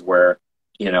countries where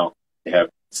they have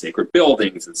sacred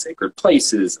buildings and sacred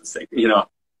places and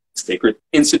sacred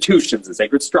institutions and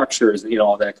sacred structures, and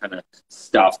all that kind of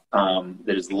stuff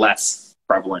that is less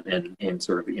prevalent in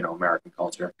sort of American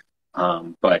culture.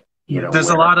 But there's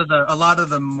a lot of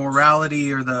the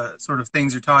morality or the sort of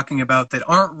things you're talking about that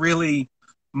aren't really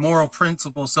moral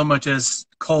principles so much as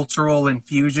cultural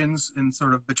infusions in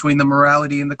sort of between the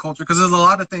morality and the culture. Because there's a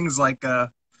lot of things like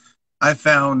I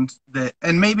found that,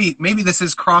 and maybe this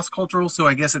is cross-cultural, so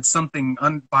I guess it's something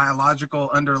biological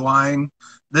underlying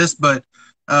this, but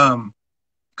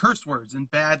curse words and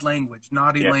bad language,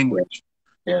 naughty language,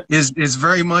 is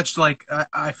very much like,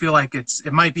 I feel like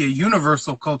it might be a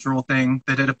universal cultural thing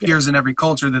that it appears in every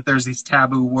culture that there's these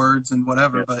taboo words and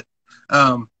whatever. But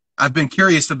I've been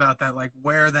curious about that, like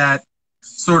where that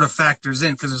sort of factors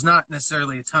in, because there's not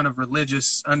necessarily a ton of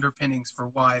religious underpinnings for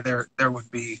why there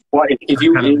would be. Well,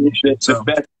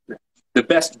 the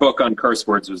best book on curse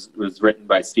words was written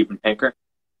by Steven Pinker.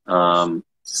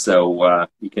 So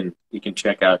you can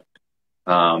check out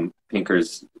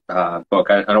Pinker's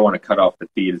book. I don't want to cut off the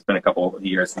feed. It's been a couple of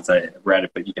years since I read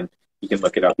it, but you can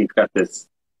look it up. He's got this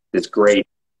great.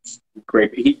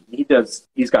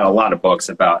 He's got a lot of books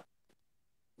about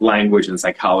language and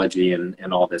psychology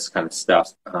and all this kind of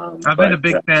stuff. I've been a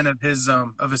big fan of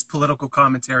his political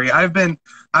commentary. I've been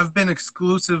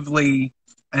exclusively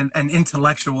an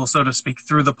intellectual, so to speak,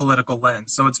 through the political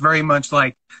lens. So it's very much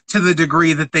like, to the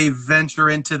degree that they venture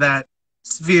into that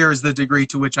sphere is the degree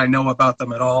to which I know about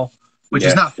them at all, which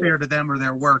is not fair to them or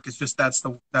their work. It's just that's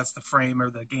the frame or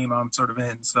the game I'm sort of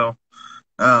in. So,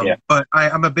 but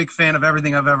I'm a big fan of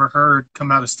everything I've ever heard come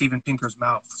out of Steven Pinker's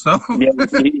mouth. So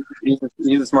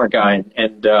he's a smart guy,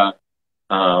 and I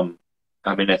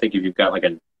mean, I think if you've got like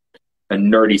a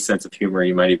nerdy sense of humor,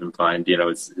 you might even find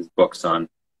his books on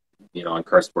on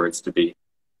curse words to be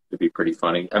pretty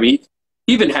funny. I mean,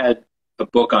 he even had a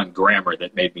book on grammar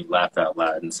that made me laugh out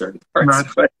loud in certain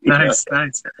parts. But, nice.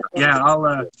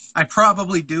 Yeah, I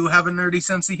probably do have a nerdy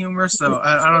sense of humor, so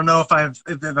I don't know if I've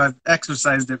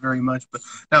exercised it very much, but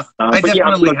no, I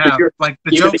definitely have. Like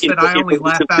the jokes that I only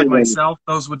laugh at myself,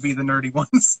 those would be the nerdy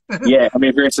ones. Yeah, I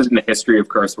mean, if you're interested in the history of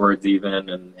curse words, even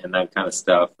and that kind of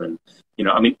stuff, and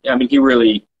I mean, he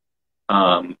really,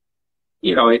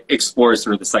 it explores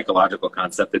sort of the psychological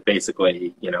concept that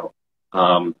basically,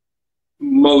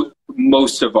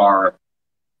 most of our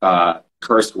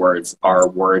curse words are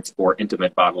words for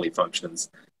intimate bodily functions,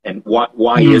 and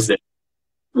why is it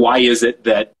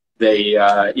that they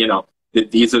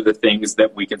that these are the things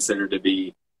that we consider to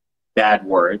be bad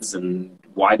words, and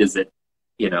why does it,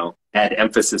 add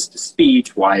emphasis to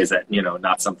speech? Why is that,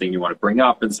 not something you want to bring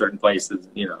up in certain places?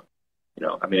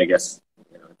 I mean, I guess,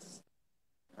 it's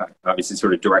obviously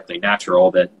sort of directly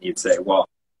natural that you'd say, well,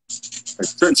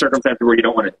 there's certain circumstances where you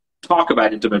don't want to talk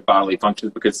about intimate bodily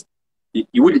functions because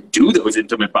you wouldn't do those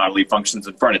intimate bodily functions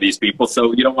in front of these people,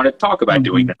 so you don't want to talk about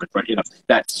doing them in front,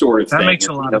 that sort of thing. That makes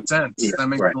a lot of sense. Yeah, that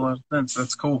makes a lot of sense.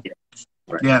 That's cool. Yeah.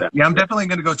 Right, yeah, exactly. yeah, I'm definitely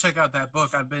going to go check out that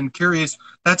book. I've been curious.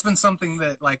 That's been something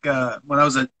that, like, when I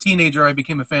was a teenager, I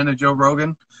became a fan of Joe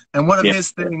Rogan, and one of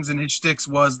his things and his shticks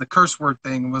was the curse word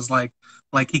thing. Was like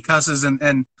he cusses,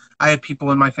 and I had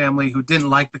people in my family who didn't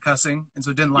like the cussing, and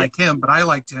so didn't like him, but I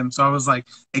liked him. So I was like,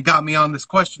 it got me on this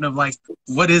question of like,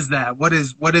 what is that? What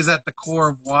is at the core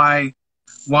of why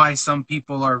some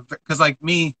people are? Because like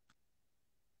me,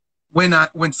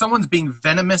 when someone's being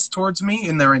venomous towards me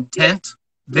in their intent.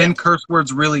 Then curse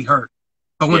words really hurt.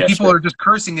 But when people are just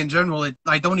cursing in general,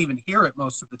 I don't even hear it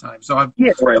most of the time. So I've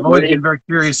always been very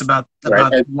curious about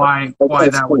why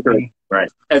that would be. Right.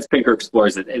 As Pinker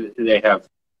explores it, they have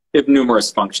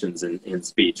numerous functions in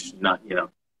speech. Not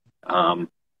not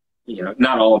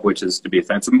all of which is to be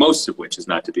offensive. Most of which is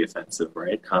not to be offensive.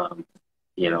 Right. I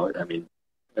mean,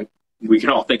 we can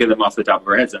all think of them off the top of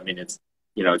our heads. I mean, it's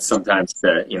sometimes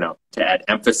to add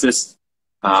emphasis.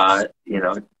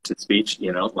 To speech,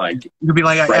 like you'd be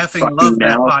like, I effing love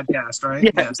that podcast,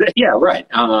 right? Yeah, right.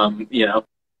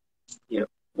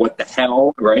 What the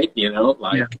hell, right?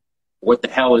 What the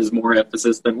hell is more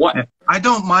emphasis than what? Yeah. I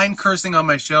don't mind cursing on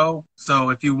my show, so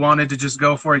if you wanted to just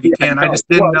go for it, you can. No. I just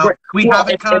didn't know. We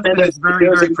haven't cussed, but it's very,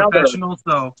 very professional,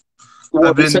 so.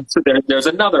 Well, so there's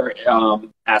another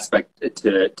aspect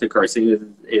to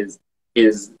cursing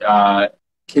is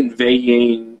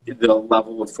conveying the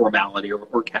level of formality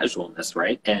or casualness,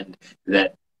 right? And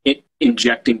that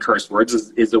injecting curse words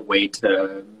is a way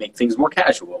to make things more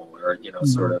casual or,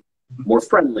 sort of more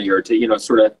friendly or to,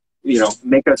 sort of,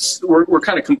 make us, we're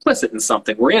kind of complicit in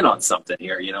something. We're in on something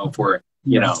here, if we're,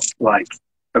 like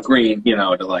agreeing,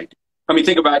 to like, I mean,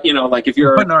 think about, like if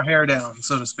you're putting our hair down,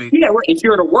 so to speak. Yeah, right. If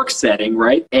you're in a work setting,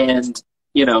 right? And,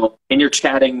 and you're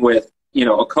chatting with,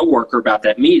 a coworker about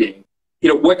that meeting,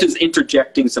 what does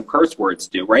interjecting some curse words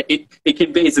do, right? It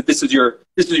conveys that this is your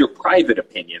private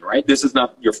opinion, right? This is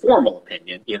not your formal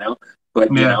opinion, But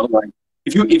like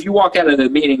if you walk out of the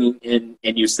meeting and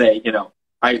you say,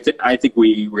 I think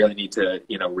we really need to,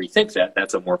 rethink that.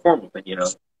 That's a more formal opinion,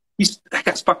 that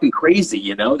guy's fucking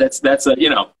crazy, That's a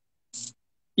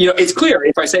it's clear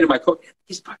if I say to my coach,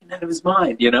 he's fucking out of his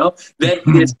mind, then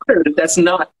it's clear that that's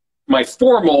not my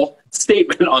formal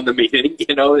statement on the meeting,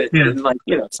 and like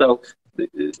so.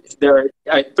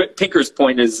 But Pinker's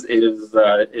point is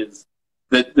that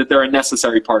they're a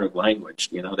necessary part of language.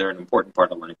 They're an important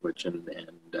part of language, and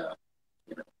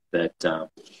that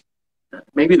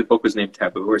maybe the book was named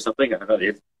Taboo or something. I don't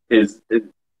know.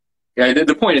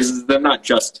 The point is they're not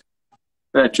just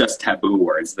taboo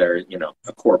words. They're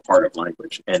a core part of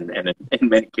language, and in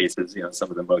many cases, some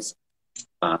of the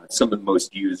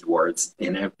most used words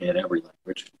in every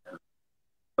language.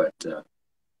 But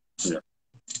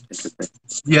interesting.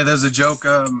 Yeah, there's a joke.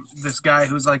 This guy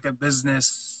who's like a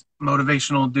business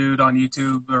motivational dude on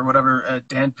YouTube or whatever,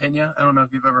 Dan Pena. I don't know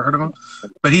if you've ever heard of him,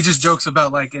 but he just jokes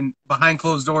about like in behind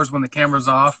closed doors when the camera's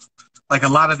off, like a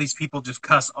lot of these people just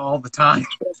cuss all the time.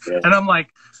 And I'm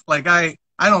like I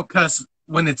don't cuss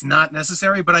when it's not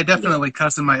necessary, but I definitely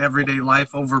cuss in my everyday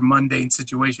life over mundane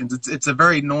situations. It's a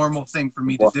very normal thing for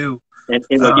me to do. And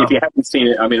look, if you haven't seen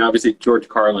it, I mean, obviously George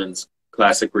Carlin's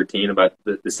classic routine about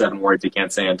the 7 words you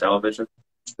can't say on television,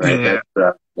 right?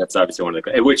 Yeah. That's obviously one of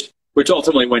the which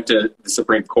ultimately went to the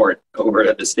Supreme Court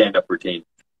over the stand-up routine.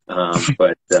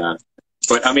 But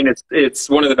I mean, it's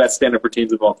one of the best stand-up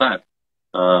routines of all time.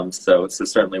 So it's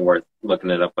certainly worth looking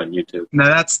it up on YouTube.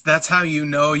 Now that's how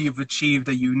you've achieved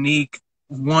a unique,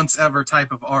 once ever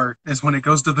type of art is when it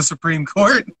goes to the Supreme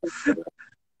Court.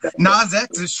 Nas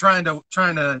X is trying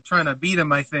to beat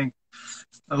him, I think,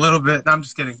 a little bit. No, I'm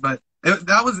just kidding, but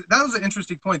that was an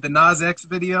interesting point, the Nas X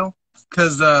video,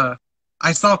 because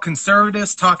I saw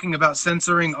conservatives talking about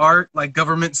censoring art, like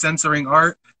government censoring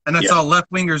art, and I saw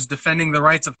left-wingers defending the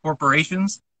rights of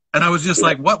corporations. And I was just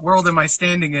like, what world am I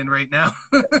standing in right now?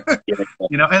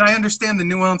 And I understand the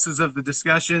nuances of the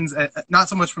discussions, not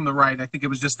so much from the right. I think it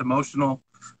was just emotional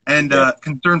and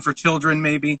concern for children,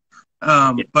 maybe.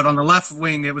 But on the left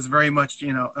wing, it was very much,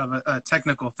 of a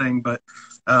technical thing. But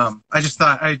I just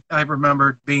thought I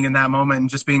remembered being in that moment and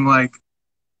just being like,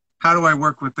 how do I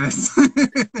work with this?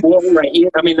 Well, right.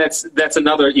 I mean, that's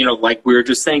another, like we were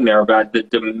just saying there about the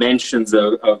dimensions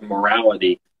of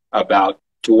morality, about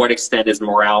to what extent is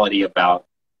morality about,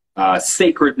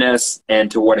 sacredness,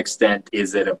 and to what extent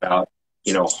is it about,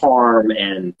 harm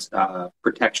and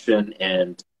protection,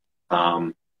 and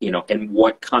and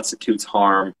what constitutes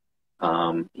harm.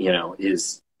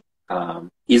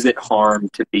 Is it harm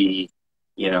to be,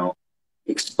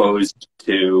 exposed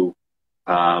to,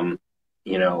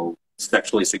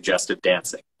 sexually suggestive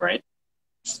dancing, right?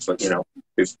 But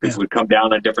it would come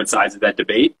down on different sides of that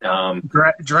debate.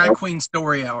 Drag queen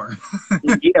story hour.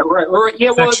 Yeah, right.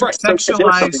 Yeah, well, right.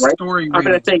 Sexualized So, right? story. I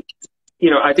mean, I think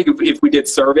if we did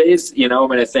surveys,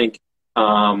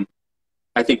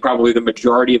 I think probably the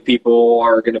majority of people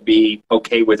are going to be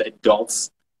okay with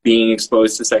adults being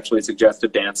exposed to sexually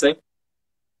suggestive dancing.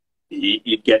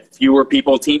 You'd get fewer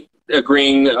people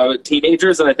agreeing,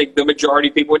 teenagers, and I think the majority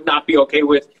of people would not be okay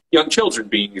with young children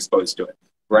being exposed to it,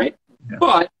 right? Yeah.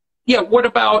 But, what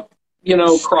about,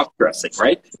 cross-dressing,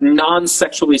 right?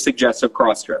 Non-sexually suggestive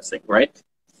cross-dressing, right?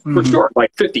 Mm-hmm. For sure,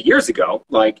 like 50 years ago,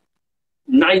 like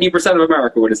 90% of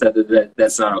America would have said that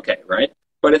that's not okay, right?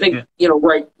 But I think,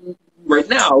 right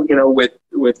now,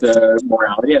 with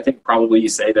morality, I think probably you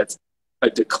say that's a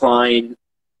decline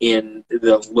in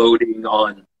the loading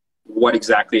on what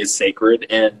exactly is sacred,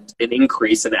 and an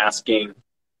increase in asking,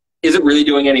 is it really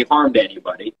doing any harm to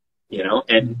anybody?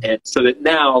 And so that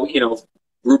now,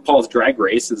 RuPaul's Drag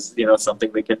Race is,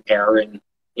 something that can air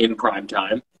in prime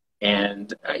time.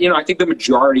 And, I think the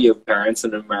majority of parents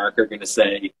in America are going to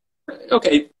say,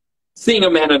 okay, seeing a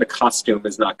man in a costume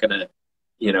is not going to,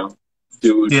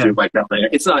 do my family.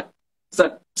 It's not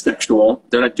sexual.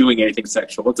 They're not doing anything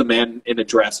sexual. It's a man in a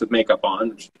dress with makeup on,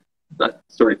 which is not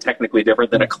sort of technically different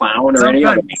than a clown or any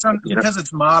other. Because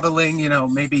it's modeling,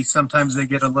 maybe sometimes they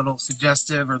get a little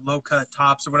suggestive or low-cut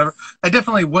tops or whatever. I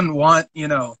definitely wouldn't want,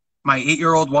 my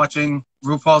 8-year-old watching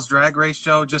RuPaul's Drag Race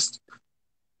show, just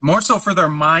more so for their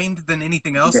mind than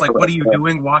anything else. Like, what are you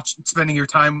doing spending your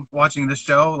time watching this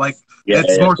show? Like,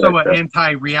 it's more so an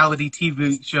anti-reality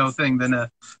TV show thing than a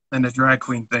drag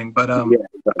queen thing. But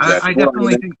I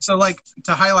definitely think, so like,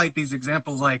 to highlight these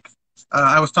examples, like,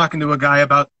 I was talking to a guy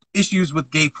about issues with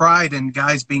gay pride and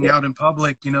guys being out in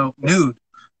public, nude,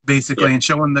 basically, and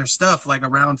showing their stuff, like,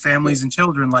 around families and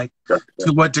children. Like,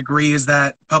 to what degree is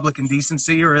that public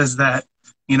indecency, or is that,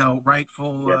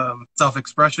 rightful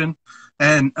self-expression?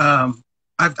 And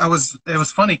it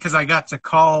was funny because I got to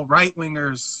call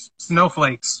right-wingers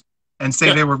snowflakes and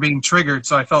say they were being triggered,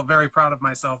 so I felt very proud of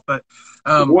myself. But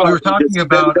we were talking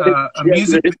about a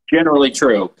music. It's generally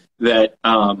true that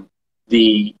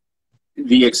the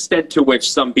extent to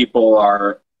which some people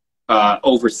are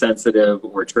oversensitive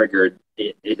or triggered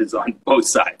is on both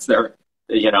sides. They're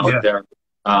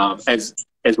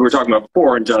as we were talking about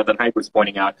before, and Jonathan Haidt was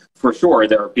pointing out, for sure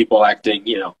there are people acting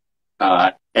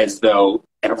as though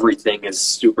everything is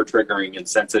super triggering and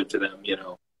sensitive to them,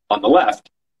 on the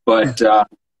left. But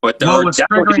there are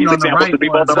definitely these examples of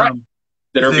people on the right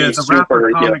that are being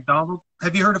super. Tom McDonald.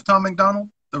 Have you heard of Tom McDonald,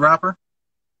 the rapper?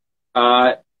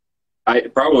 I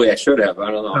should have. I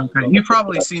don't know. Okay. You've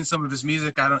probably seen some of his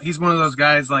music. He's one of those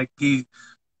guys, like,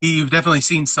 you've definitely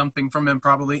seen something from him,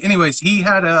 probably. Anyways, he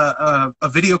had a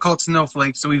video called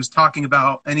Snowflake, so he was talking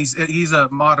about, and he's a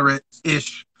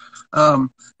moderate-ish, and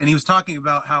he was talking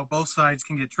about how both sides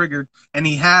can get triggered, and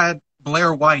he had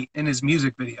Blair White in his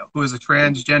music video, who is a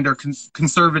transgender,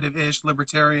 conservative-ish,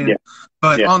 libertarian,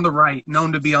 but on the right,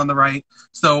 known to be on the right.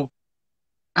 So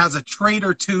as a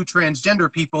traitor to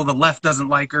transgender people, the left doesn't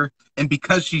like her, and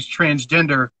because she's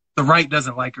transgender, the right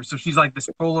doesn't like her. So she's like this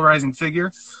polarizing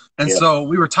figure. And so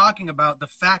we were talking about the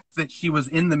fact that she was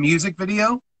in the music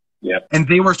video, and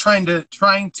they were trying to,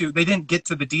 they didn't get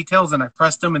to the details, and I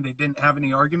pressed them, and they didn't have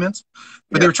any arguments,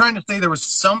 but they were trying to say there was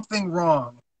something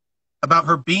wrong about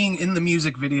her being in the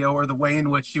music video, or the way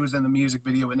in which she was in the music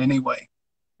video in any way.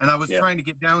 And I was trying to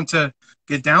get down to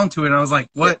it, and I was like,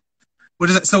 what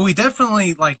is it? So we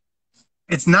definitely, like,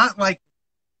 it's not like,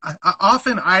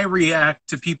 often I react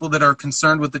to people that are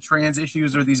concerned with the trans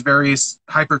issues or these various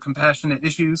hyper-compassionate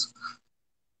issues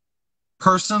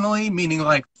personally, meaning,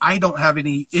 like, I don't have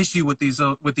any issue with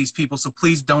these people, so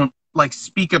please don't, like,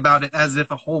 speak about it as if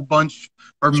a whole bunch,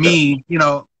 or me,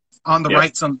 on the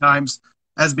right sometimes,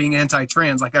 as being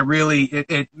anti-trans. Like, I really,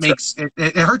 it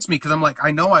hurts me, because I'm like, I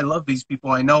know I love these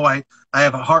people. I know I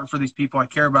have a heart for these people. I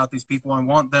care about these people. I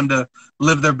want them to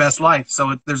live their best life.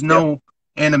 So there's no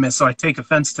animus, so I take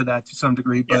offense to that to some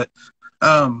degree, but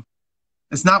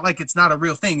it's not like it's not a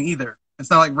real thing either. It's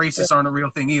not like racists aren't a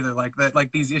real thing either. Like that,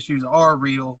 like, these issues are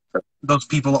real. Those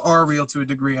people are real to a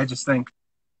degree. I just think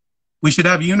we should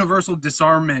have universal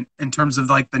disarmament in terms of,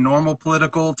 like, the normal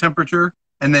political temperature,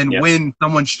 and then when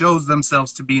someone shows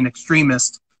themselves to be an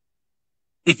extremist,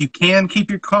 if you can keep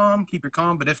your calm, keep your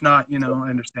calm. But if not, you know, I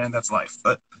understand that's life.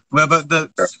 But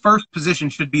the first position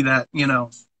should be that, you know,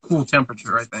 cool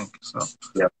temperature, I think. So,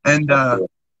 Yep. and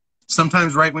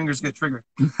sometimes right wingers get triggered.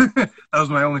 That was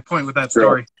my only point with that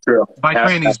story. True. By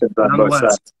trannies, happens on both nonetheless.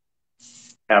 sides.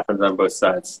 Happens on both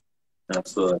sides.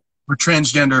 Absolutely. Or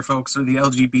transgender folks, or the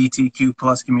LGBTQ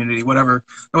plus community, whatever.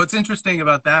 What's interesting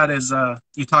about that is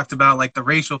you talked about like the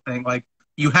racial thing, like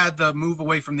you had the move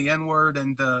away from the N-word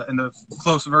and the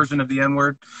close version of the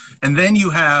N-word, and then you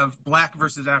have black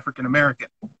versus African American.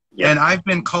 Yeah. And I've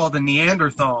been called a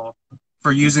Neanderthal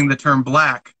for using the term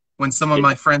black when some of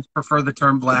my friends prefer the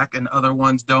term black and other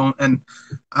ones don't. And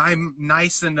I'm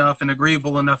nice enough and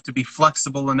agreeable enough to be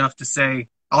flexible enough to say,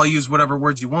 I'll use whatever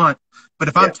words you want. But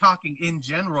if I'm talking in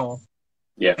general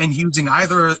and using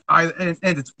either, and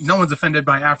it's, no one's offended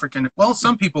by African. Well,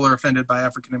 some people are offended by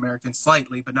African Americans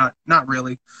slightly, but not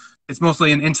really. It's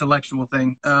mostly an intellectual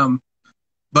thing.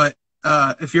 But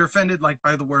if you're offended like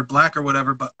by the word black or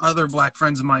whatever, but other black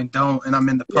friends of mine don't, and I'm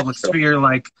in the public sphere,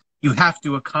 like you have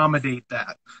to accommodate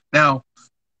that. Now,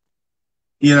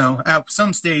 you know, at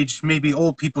some stage, maybe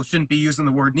old people shouldn't be using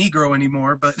the word Negro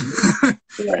anymore, but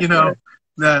you know.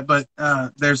 But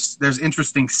there's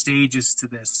interesting stages to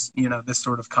this, you know, this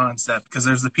sort of concept, because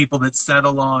there's the people that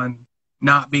settle on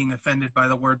not being offended by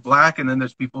the word black, and then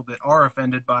there's people that are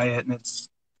offended by it, and it's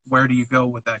where do you go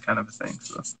with that kind of a thing.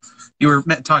 So you were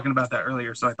talking about that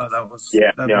earlier, so I thought that was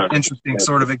an interesting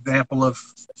sort of example of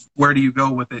where do you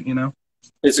go with it, you know.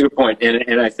 It's a good point,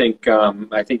 and I think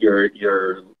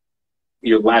you're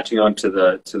latching on to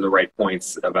the right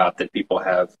points about that people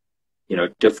have, you know,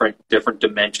 different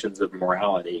dimensions of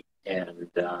morality, and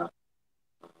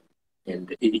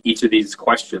each of these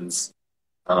questions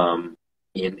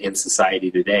in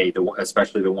society today,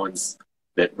 especially the ones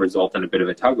that result in a bit of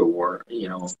a tug of war, you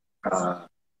know,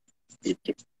 it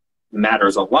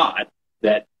matters a lot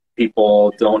that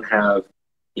people don't have,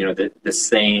 you know, the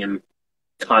same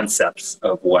concepts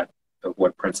of what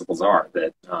principles are.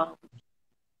 That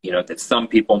you know, that some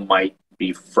people might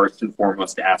be first and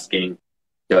foremost asking,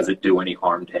 does it do any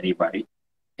harm to anybody?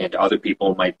 And other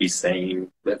people might be saying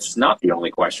that's not the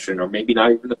only question, or maybe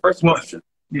not even the first question.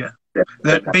 Yeah.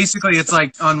 That basically, it's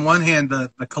like on one hand, the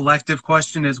collective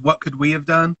question is what could we have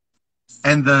done,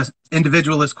 and the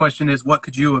individualist question is what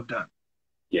could you have done.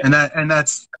 Yeah. And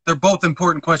that's they're both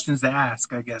important questions to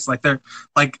ask, I guess. Like they're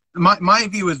like my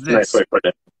view is this: nice way to put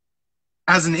it.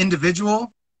 As an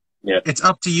individual, it's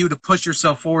up to you to push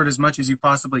yourself forward as much as you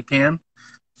possibly can.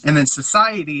 And then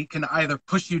society can either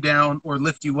push you down or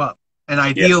lift you up. And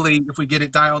ideally, if we get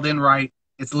it dialed in right,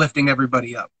 it's lifting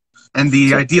everybody up. And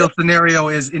the ideal scenario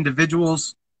is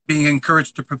individuals being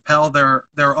encouraged to propel their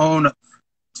own,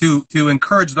 to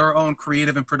encourage their own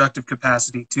creative and productive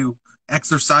capacity, to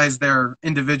exercise their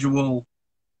individual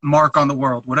mark on the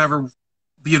world, whatever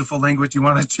beautiful language you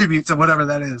want to attribute to whatever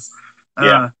that is.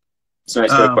 It's a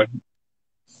nice way to put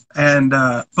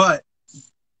it. But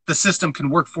the system can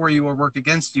work for you or work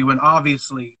against you, and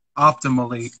obviously,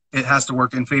 optimally, it has to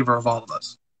work in favor of all of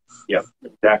us. Yeah,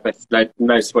 exactly.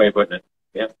 Nice way of putting it.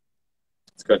 Yeah,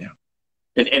 it's good. Yeah.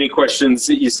 And any questions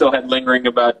that you still had lingering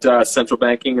about central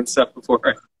banking and stuff before?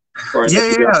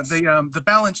 The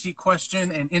balance sheet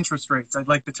question and interest rates. I'd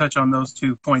like to touch on those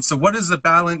 2 points. So, what does the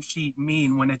balance sheet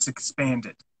mean when it's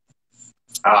expanded?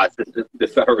 The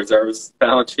Federal Reserve's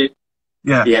balance sheet.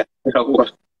 Yeah. Yeah.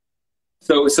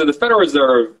 So the Federal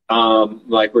Reserve,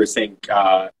 like we were saying,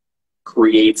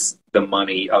 creates the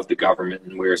money of the government,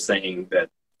 and we were saying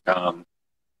that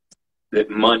that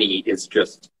money is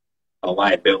just a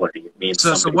liability. It means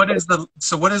what is the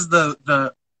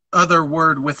other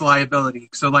word with liability?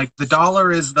 So like the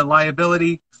dollar is the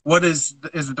liability. What is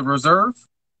it the reserve?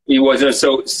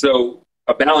 So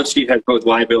a balance sheet has both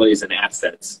liabilities and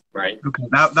assets, right? Okay,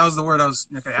 that was the word I was.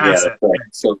 Okay, assets. Yeah, right.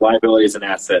 So liabilities and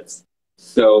assets.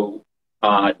 So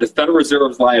the Federal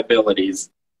Reserve's liabilities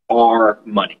are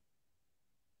money.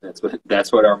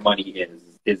 That's what our money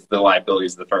is the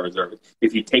liabilities of the Federal Reserve.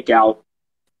 If you take out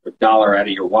a dollar out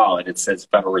of your wallet, it says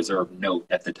Federal Reserve note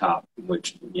at the top,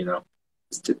 which, you know,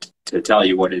 is to tell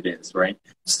you what it is, right?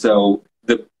 So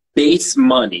the base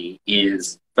money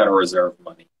is Federal Reserve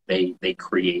money. They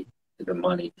create the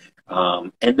money,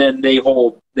 and then they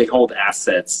hold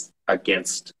assets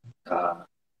against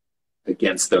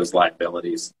those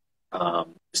liabilities.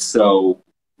 So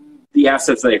the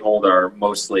assets they hold are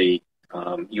mostly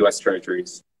U.S.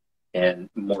 Treasuries and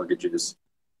mortgages,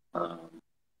 and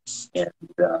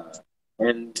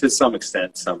to some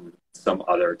extent some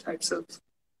other types of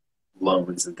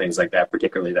loans and things like that,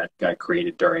 particularly that got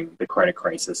created during the credit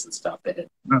crisis and stuff. They had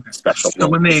Okay. special So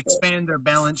when they loans. expand their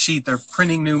balance sheet, they're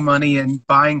printing new money and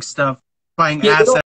buying stuff, buying Yeah, assets.